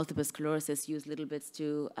or multiple sclerosis, use Little Bits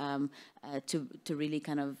to really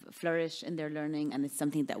kind of flourish in their learning, and it's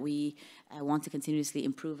something that we want to continuously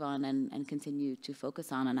improve on and continue to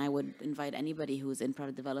focus on. And I would invite anybody who's in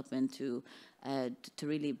product development to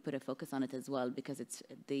really put a focus on it as well, because it's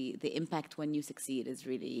the impact when you succeed is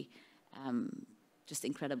really just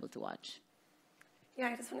incredible to watch. Yeah,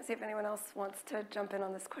 I just want to see if anyone else wants to jump in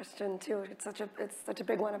on this question too. It's such a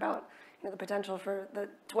big one about, you know, the potential for the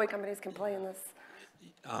toy companies can play in this.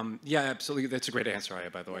 Yeah, absolutely. That's a great answer, Aya,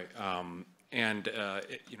 by the way.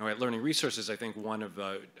 You know, at Learning Resources, I think one of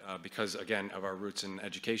the, because again of our roots in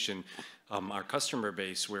education, our customer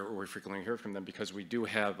base, where we frequently hear from them, because we do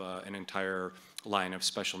have an entire line of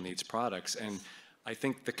special needs products. And I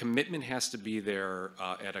think the commitment has to be there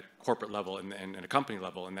at a corporate level and a company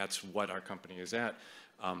level, and that's what our company is at,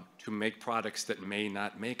 to make products that may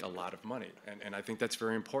not make a lot of money. And I think that's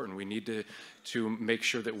very important. We need to make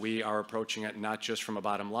sure that we are approaching it not just from a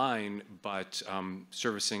bottom line, but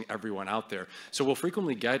servicing everyone out there. So we'll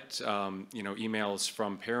frequently get you know, emails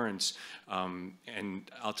from parents,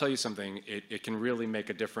 and I'll tell you something, it can really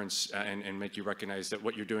make a difference and make you recognize that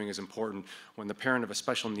what you're doing is important. When the parent of a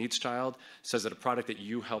special needs child says that a product that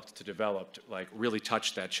you helped to develop like really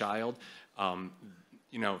touched that child,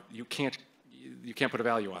 you know, you can't put a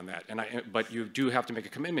value on that, but you do have to make a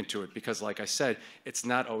commitment to it, because like I said, it's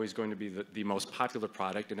not always going to be the most popular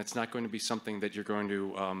product, and it's not going to be something that you're going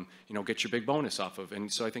to you know, get your big bonus off of.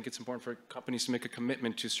 And so I think it's important for companies to make a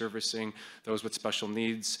commitment to servicing those with special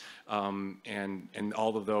needs, and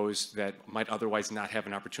all of those that might otherwise not have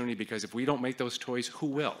an opportunity, because if we don't make those toys, who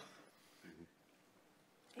will?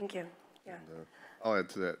 Thank you. Yeah. I'll add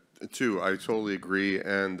to that too. I totally agree.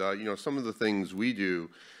 And you know, some of the things we do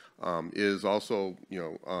is also, you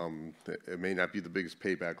know, it may not be the biggest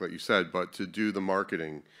payback, like you said, but to do the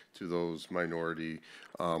marketing to those minority,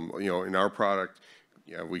 you know, in our product,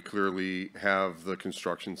 Yeah, we clearly have the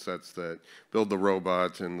construction sets that build the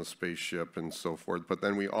robot and the spaceship and so forth, but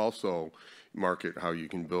then we also market how you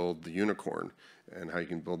can build the unicorn and how you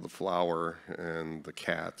can build the flower and the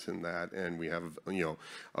cat and that. And we have, you know,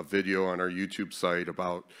 a video on our YouTube site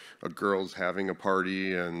about girls having a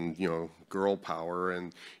party and, you know, girl power.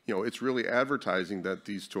 And, you know, it's really advertising that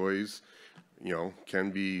these toys, you know,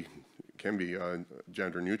 can be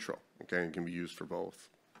gender neutral, okay, and can be used for both.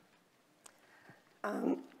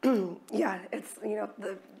 Yeah, it's, you know,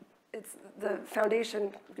 it's the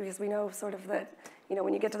foundation, because we know sort of that, you know,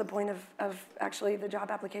 when you get to the point of actually the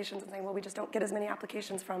job applications and saying, well, we just don't get as many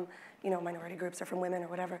applications from, you know, minority groups or from women or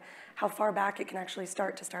whatever, how far back it can actually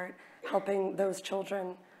start helping those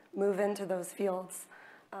children move into those fields.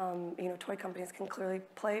 You know, toy companies can clearly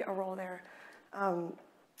play a role there.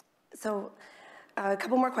 So a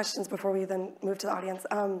couple more questions before we then move to the audience.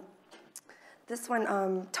 This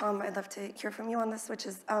one, Tom, I'd love to hear from you on this, which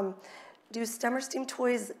is, do STEM or STEAM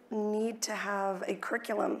toys need to have a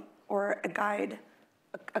curriculum or a guide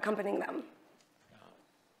accompanying them?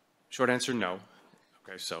 Short answer, no.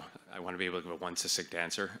 Okay, so I want to be able to give a one succinct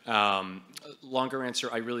answer. Longer answer,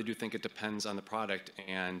 I really do think it depends on the product.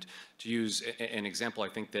 And to use an example, I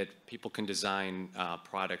think that people can design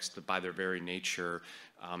products that by their very nature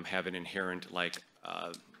have an inherent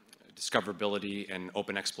discoverability and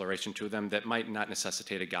open exploration to them that might not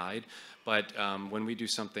necessitate a guide. But when we do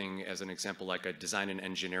something, as an example, like a design and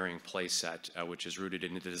engineering play set, which is rooted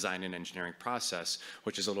in the design and engineering process,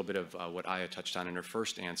 which is a little bit of what Aya touched on in her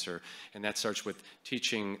first answer, and that starts with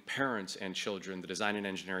teaching parents and children the design and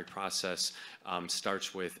engineering process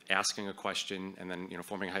starts with asking a question and then, you know,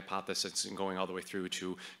 forming a hypothesis and going all the way through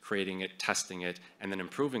to creating it, testing it, and then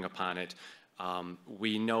improving upon it.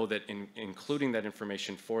 We know that in including that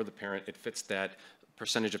information for the parent, it fits that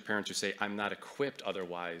percentage of parents who say, I'm not equipped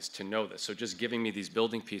otherwise to know this. So just giving me these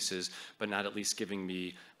building pieces, but not at least giving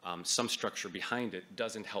me some structure behind it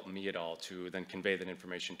doesn't help me at all to then convey that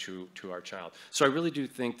information to our child. So I really do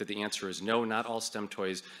think that the answer is no, not all STEM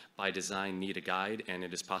toys by design need a guide, and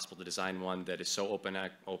it is possible to design one that is so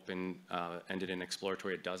open-ended and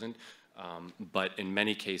exploratory it doesn't. But in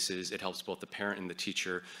many cases, it helps both the parent and the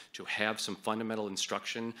teacher to have some fundamental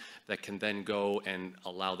instruction that can then go and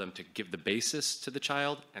allow them to give the basis to the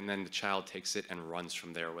child, and then the child takes it and runs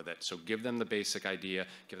from there with it. So give them the basic idea,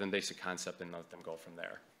 give them basic concept, and let them go from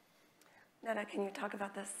there. Netta, can you talk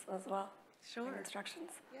about this as well? Sure. Instructions.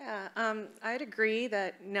 Yeah, I'd agree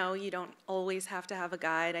that no, you don't always have to have a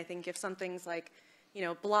guide. I think if something's like, you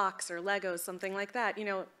know, blocks or Legos, something like that, you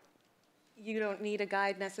know, you don't need a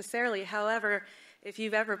guide necessarily. However, if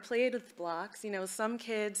you've ever played with blocks, you know, some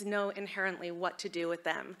kids know inherently what to do with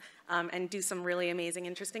them and do some really amazing,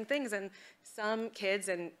 interesting things. And some kids,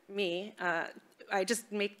 and me, I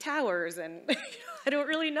just make towers and I don't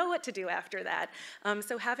really know what to do after that.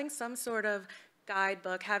 So having some sort of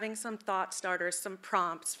guidebook, having some thought starters, some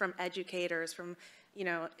prompts from educators, from, you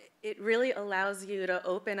know, it really allows you to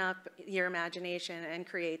open up your imagination and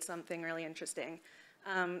create something really interesting.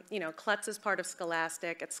 You know, Klutz is part of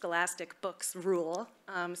Scholastic. It's Scholastic Books rule.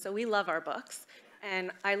 So we love our books.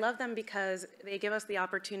 And I love them because they give us the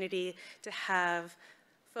opportunity to have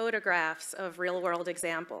photographs of real-world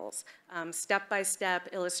examples, step-by-step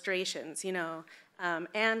illustrations, you know,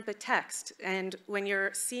 and the text. And when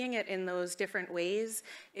you're seeing it in those different ways,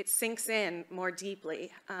 it sinks in more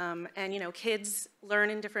deeply. And, you know, kids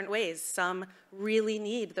learn in different ways. Some really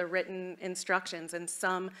need the written instructions, and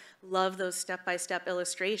some love those step-by-step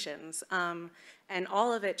illustrations. And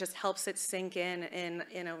all of it just helps it sink in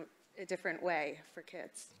a different way for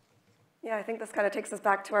kids. Yeah, I think this kind of takes us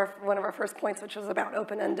back to one of our first points, which was about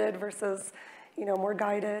open-ended versus, you know, more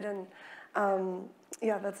guided. And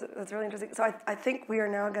yeah, that's really interesting. So I think we are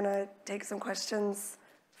now going to take some questions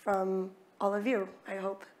from all of you, I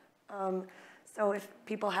hope. So if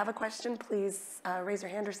people have a question, please raise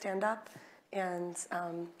your hand or stand up. And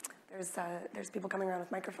there's people coming around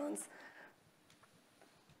with microphones.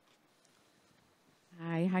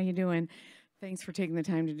 Hi, how you doing? Thanks for taking the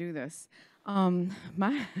time to do this.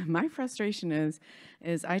 My frustration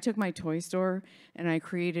is I took my toy store and I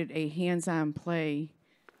created a hands-on play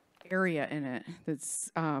area in it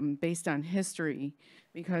that's based on history,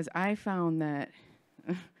 because I found that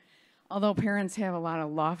although parents have a lot of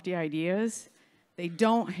lofty ideas, they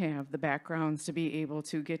don't have the backgrounds to be able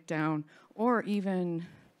to get down, or even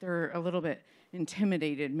they're a little bit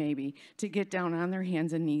intimidated maybe, to get down on their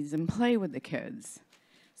hands and knees and play with the kids.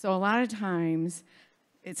 So a lot of times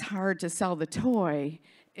it's hard to sell the toy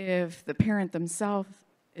if the parent themselves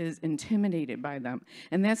is intimidated by them.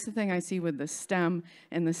 And that's the thing I see with the STEM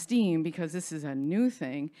and the STEAM, because this is a new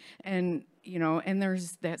thing. And you know, and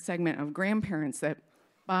there's that segment of grandparents that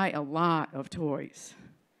buy a lot of toys.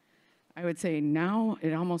 I would say now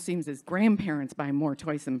it almost seems as grandparents buy more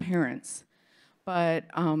toys than parents. But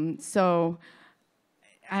so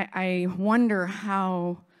I wonder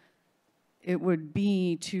how it would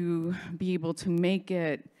be to be able to make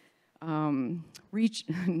it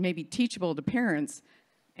maybe teachable to parents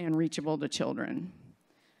and reachable to children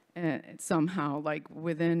somehow, like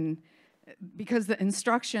within, because the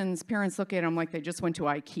instructions, parents look at them like they just went to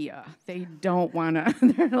IKEA. They don't want to,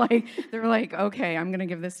 they're like, okay, I'm going to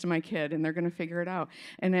give this to my kid, and they're going to figure it out.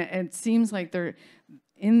 And it seems like they're,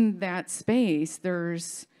 in that space,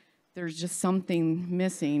 there's just something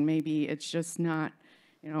missing. Maybe it's just not,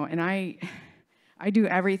 you know, and I do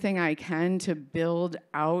everything I can to build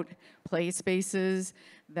out play spaces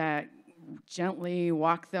that gently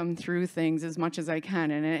walk them through things as much as I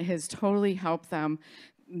can, and it has totally helped them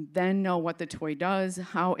then know what the toy does,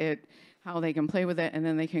 how they can play with it, and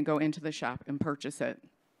then they can go into the shop and purchase it.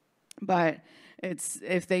 But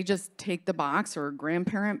if they just take the box, or a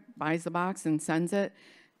grandparent buys the box and sends it,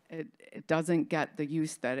 it doesn't get the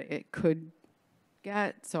use that it could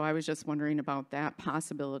get. So I was just wondering about that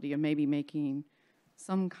possibility of maybe making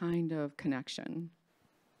some kind of connection.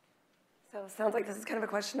 So it sounds like this is kind of a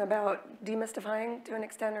question about demystifying to an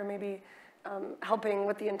extent, or maybe helping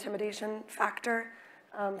with the intimidation factor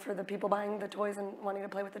for the people buying the toys and wanting to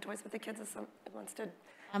play with the toys with the kids. If someone wants to.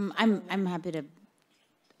 I'm happy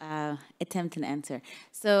to attempt an answer.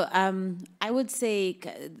 So I would say,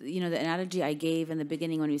 you know, the analogy I gave in the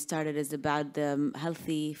beginning when we started is about the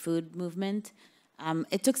healthy food movement.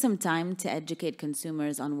 It took some time to educate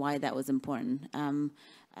consumers on why that was important.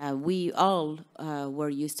 We all were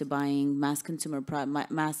used to buying mass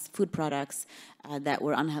food products that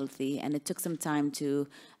were unhealthy, and it took some time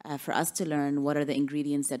for us to learn what are the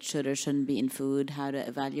ingredients that should or shouldn't be in food, how to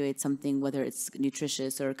evaluate something, whether it's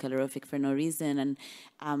nutritious or calorific for no reason. And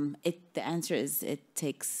the answer is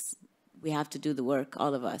we have to do the work,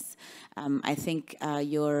 all of us. I think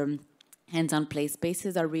your hands-on play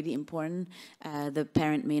spaces are really important. The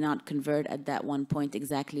parent may not convert at that one point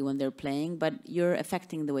exactly when they're playing, but you're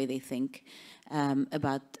affecting the way they think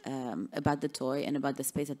about the toy and about the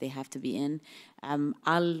space that they have to be in.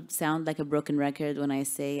 I'll sound like a broken record when I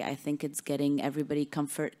say I think it's getting everybody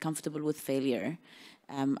comfortable with failure.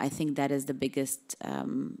 I think that is the biggest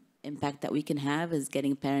impact that we can have, is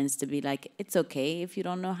getting parents to be like, it's okay if you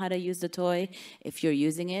don't know how to use the toy. If you're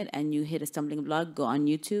using it and you hit a stumbling block, go on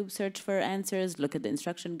YouTube, search for answers, look at the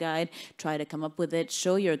instruction guide, try to come up with it.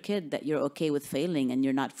 Show your kid that you're okay with failing and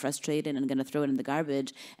you're not frustrated and gonna throw it in the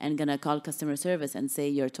garbage and gonna call customer service and say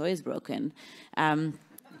your toy is broken.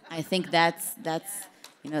 I think that's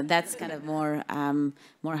kind of more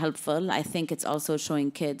helpful. I think it's also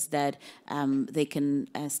showing kids that they can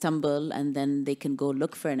stumble and then they can go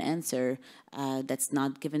look for an answer that's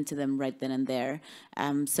not given to them right then and there.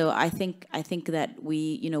 So I think that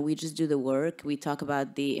we just do the work. We talk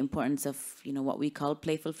about the importance of what we call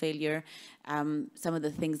playful failure. Some of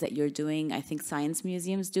the things that you're doing, I think science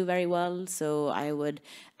museums do very well. So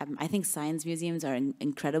I think science museums are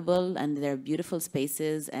incredible, and they're beautiful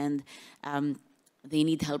spaces, and they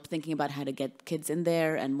need help thinking about how to get kids in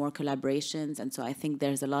there and more collaborations. And so I think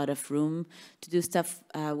there's a lot of room to do stuff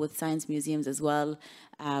with science museums as well.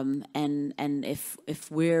 And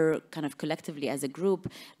if we're kind of collectively as a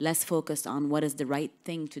group less focused on what is the right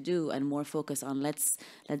thing to do and more focused on let's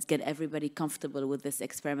get everybody comfortable with this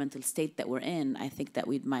experimental state that we're in, I think that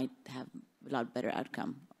we might have a lot better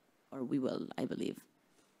outcome, or we will, I believe.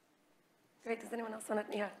 Great. Does anyone else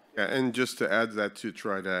want to? Yeah. Yeah, and just to add that, to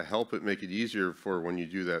try to help it make it easier for when you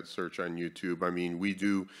do that search on YouTube, I mean, we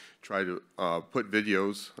do try to put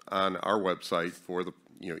videos on our website for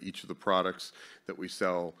each of the products that we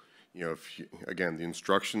sell. If again, the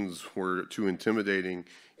instructions were too intimidating,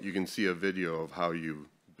 you can see a video of how you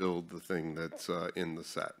build the thing that's in the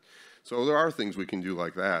set. So there are things we can do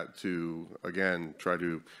like that to, again, try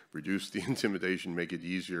to reduce the intimidation, make it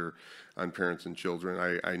easier on parents and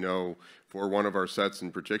children. I know for one of our sets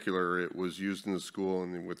in particular, it was used in the school,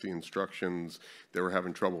 and with the instructions, they were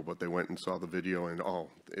having trouble, but they went and saw the video, and oh,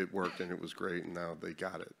 it worked, and it was great, and now they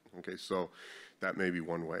got it. Okay, so that may be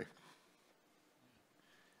one way.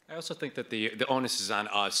 I also think that the onus is on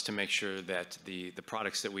us to make sure that the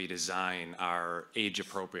products that we design are age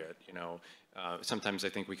appropriate. Sometimes I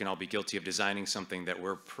think we can all be guilty of designing something that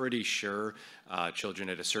we're pretty sure children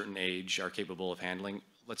at a certain age are capable of handling.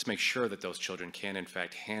 Let's make sure that those children can, in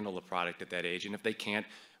fact, handle the product at that age. And if they can't,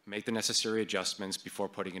 make the necessary adjustments before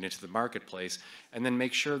putting it into the marketplace, and then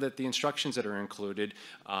make sure that the instructions that are included,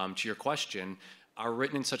 to your question, are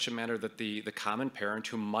written in such a manner that the common parent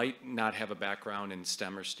who might not have a background in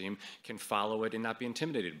STEM or STEAM can follow it and not be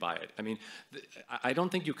intimidated by it. I mean, I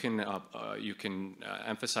don't think you can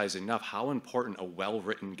emphasize enough how important a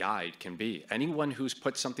well-written guide can be. Anyone who's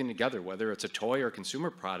put something together, whether it's a toy or a consumer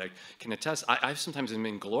product, can attest. I've sometimes been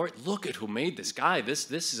in glory. Look at who made this guide.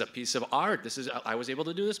 This is a piece of art. I was able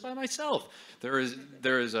to do this by myself.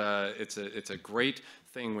 It's a great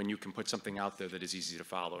thing when you can put something out there that is easy to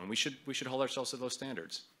follow, and we should hold ourselves to those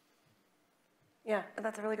standards. Yeah,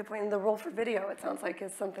 that's a really good point. And the role for video, it sounds like,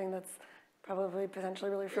 is something that's probably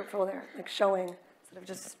potentially really fruitful there, like showing, sort of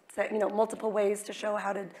just, multiple ways to show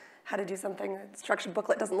how to do something. A structured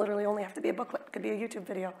booklet doesn't literally only have to be a booklet. It could be a YouTube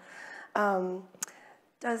video. Do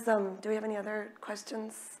we have any other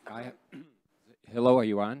questions? Hello, are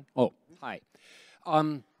you on? Oh, hi.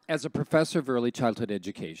 As a professor of early childhood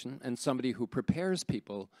education and somebody who prepares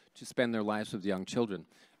people to spend their lives with young children,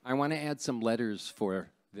 I want to add some letters for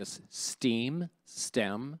this STEAM,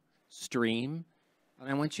 STEM, stream, and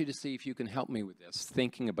I want you to see if you can help me with this,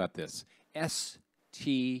 thinking about this. S-T-R.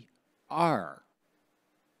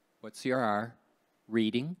 What's your R?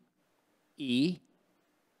 Reading. E-A-M.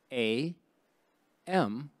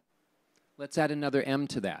 Let's add another M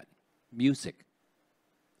to that. Music.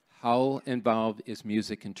 How involved is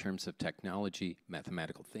music in terms of technology,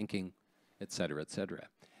 mathematical thinking, et cetera, et cetera?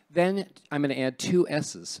 Then I'm going to add 2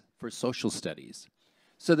 S's for social studies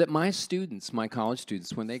so that my students, my college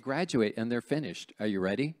students, when they graduate and they're finished, are you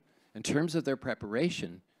ready? In terms of their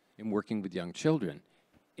preparation in working with young children,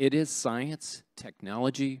 it is science,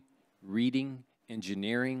 technology, reading,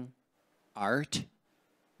 engineering, art,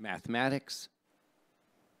 mathematics,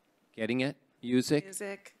 getting it?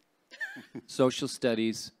 Music. Social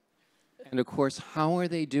studies. And of course, how are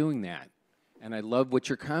they doing that? And I love what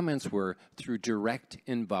your comments were through direct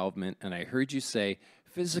involvement. And I heard you say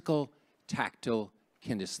physical, tactile,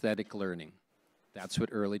 kinesthetic learning. That's what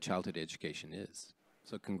early childhood education is.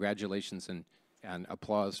 So congratulations and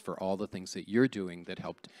applause for all the things that you're doing that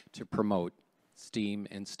helped to promote STEAM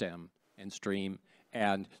and STEM and STREAM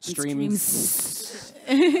and streams.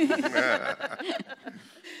 Thank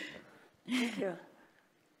you.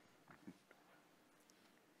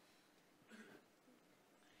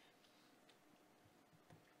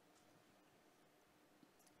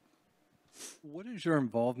 What is your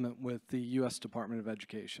involvement with the U.S. Department of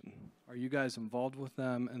Education? Are you guys involved with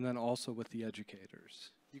them and then also with the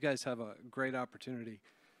educators? You guys have a great opportunity.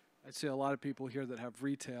 I see a lot of people here that have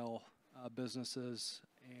retail businesses,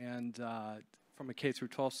 and from a K through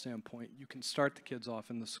 12 standpoint, you can start the kids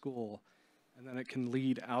off in the school, and then it can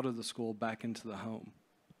lead out of the school back into the home.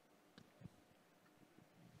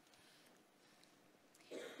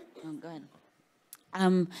 Oh, go ahead.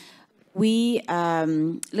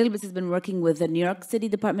 Little Bits has been working with the New York City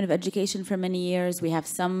Department of Education for many years. We have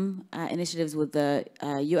some initiatives with the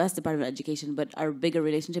U.S. Department of Education, but our bigger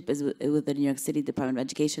relationship is with the New York City Department of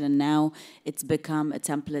Education, and now it's become a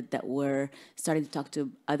template that we're starting to talk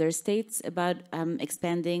to other states about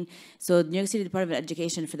expanding. So the New York City Department of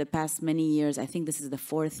Education for the past many years, I think this is the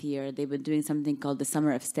 4th year, they've been doing something called the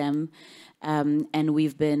Summer of STEM, and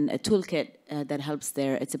we've been a toolkit that helps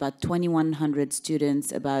there. It's about 2,100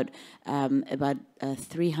 students, about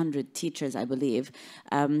 300 teachers, I believe.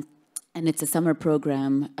 And it's a summer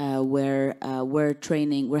program where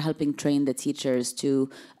we're helping train the teachers to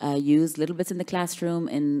use Little Bits in the classroom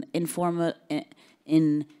in formal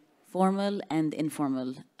and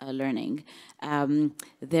informal learning. We've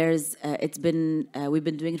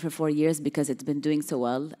been doing it for 4 years because it's been doing so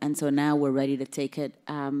well, and so now we're ready to take it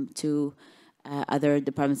to other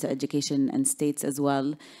departments of education and states as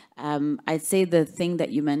well. I'd say the thing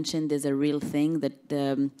that you mentioned is a real thing, that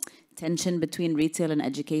the tension between retail and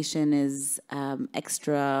education is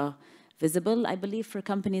extra visible, I believe, for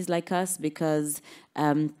companies like us, because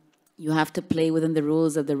you have to play within the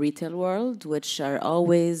rules of the retail world, which are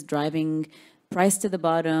always driving price to the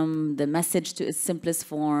bottom, the message to its simplest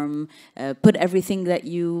form, put everything that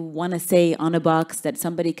you want to say on a box that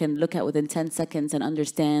somebody can look at within 10 seconds and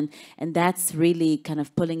understand. And that's really kind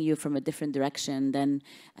of pulling you from a different direction than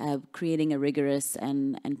creating a rigorous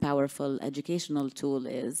and powerful educational tool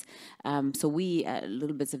is. So we,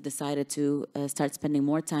 Little Bits, have decided to start spending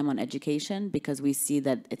more time on education because we see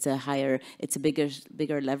that it's a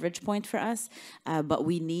bigger leverage point for us. But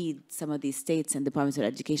we need some of these states and departments of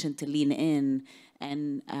education to lean in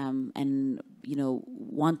and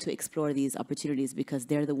want to explore these opportunities because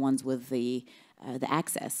they're the ones with the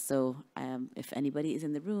access. So if anybody is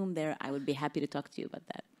in the room there, I would be happy to talk to you about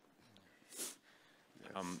that.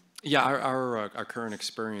 Yeah, our current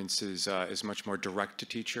experience is much more direct to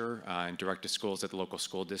teacher and direct to schools at the local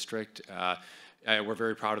school district. We're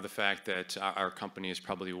very proud of the fact that our company is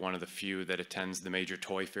probably one of the few that attends the major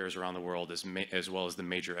toy fairs around the world, as well as the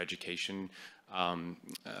major education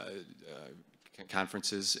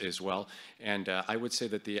conferences as well. And I would say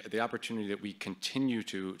that the opportunity that we continue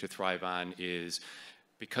to thrive on is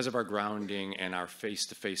because of our grounding and our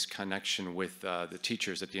face-to-face connection with the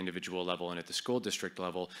teachers at the individual level and at the school district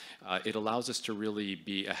level, it allows us to really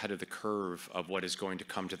be ahead of the curve of what is going to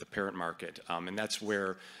come to the parent market. And that's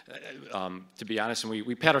where, to be honest, and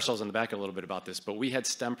we pat ourselves on the back a little bit about this, but we had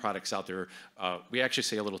STEM products out there, we actually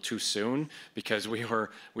say a little too soon, because we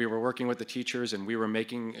were working with the teachers and we were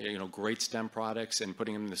making great STEM products and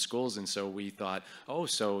putting them in the schools, and so we thought, oh,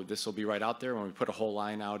 so this will be right out there. When we put a whole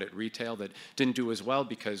line out at retail that didn't do as well,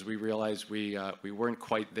 because we realized we weren't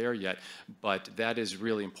quite there yet. But that is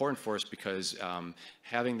really important for us, because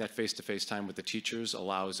having that face-to-face time with the teachers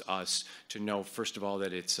allows us to know, first of all,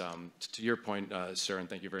 that it's, to your point, sir, and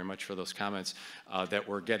thank you very much for those comments, that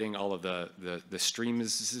we're getting all of the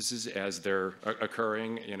streams as they're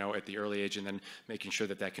occurring, at the early age, and then making sure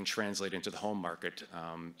that that can translate into the home market,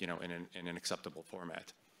 in an acceptable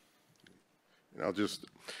format. And I'll just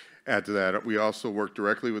add to that, we also work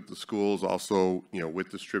directly with the schools, also, with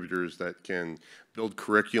distributors that can build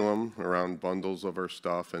curriculum around bundles of our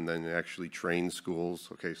stuff and then actually train schools,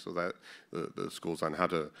 okay, so that the schools on how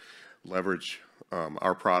to leverage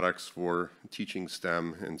our products for teaching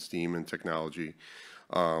STEM and STEAM and technology.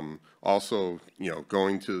 Also,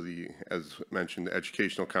 going to the, as mentioned, the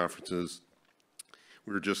educational conferences.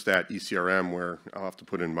 We were just at ECRM, where I'll have to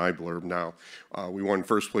put in my blurb now. We won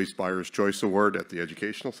first place Buyer's Choice Award at the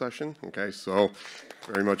educational session. Okay, so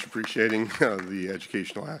very much appreciating the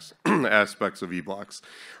educational aspects of eBlocks.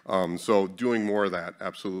 So doing more of that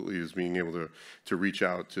absolutely is being able to reach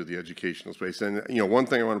out to the educational space. And one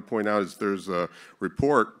thing I want to point out is there's a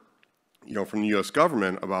report, from the U.S.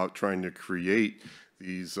 government about trying to create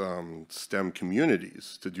these STEM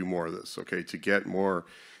communities to do more of this. Okay, to get more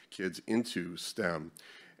kids into STEM.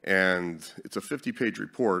 And it's a 50-page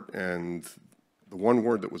report, and the one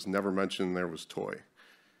word that was never mentioned there was toy.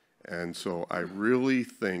 And so I really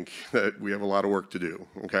think that we have a lot of work to do,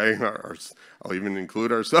 okay? I'll even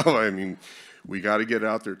include ourselves. I mean, we got to get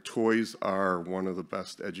out there. Toys are one of the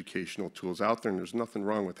best educational tools out there, and there's nothing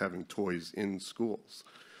wrong with having toys in schools.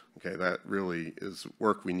 Okay, that really is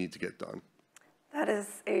work we need to get done. That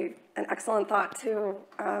is an excellent thought to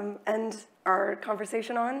end our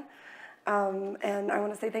conversation on. And I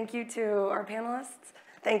want to say thank you to our panelists.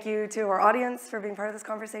 Thank you to our audience for being part of this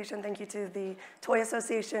conversation. Thank you to the Toy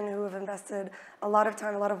Association, who have invested a lot of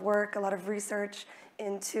time, a lot of work, a lot of research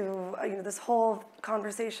into this whole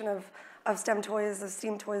conversation of STEM toys, of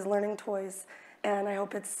STEAM toys, learning toys. And I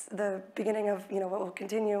hope it's the beginning of what will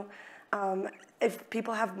continue. If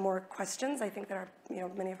people have more questions, I think that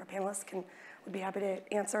many of our panelists would be happy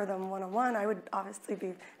to answer them one-on-one. I would obviously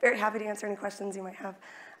be very happy to answer any questions you might have.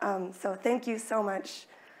 So thank you so much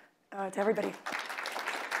to everybody.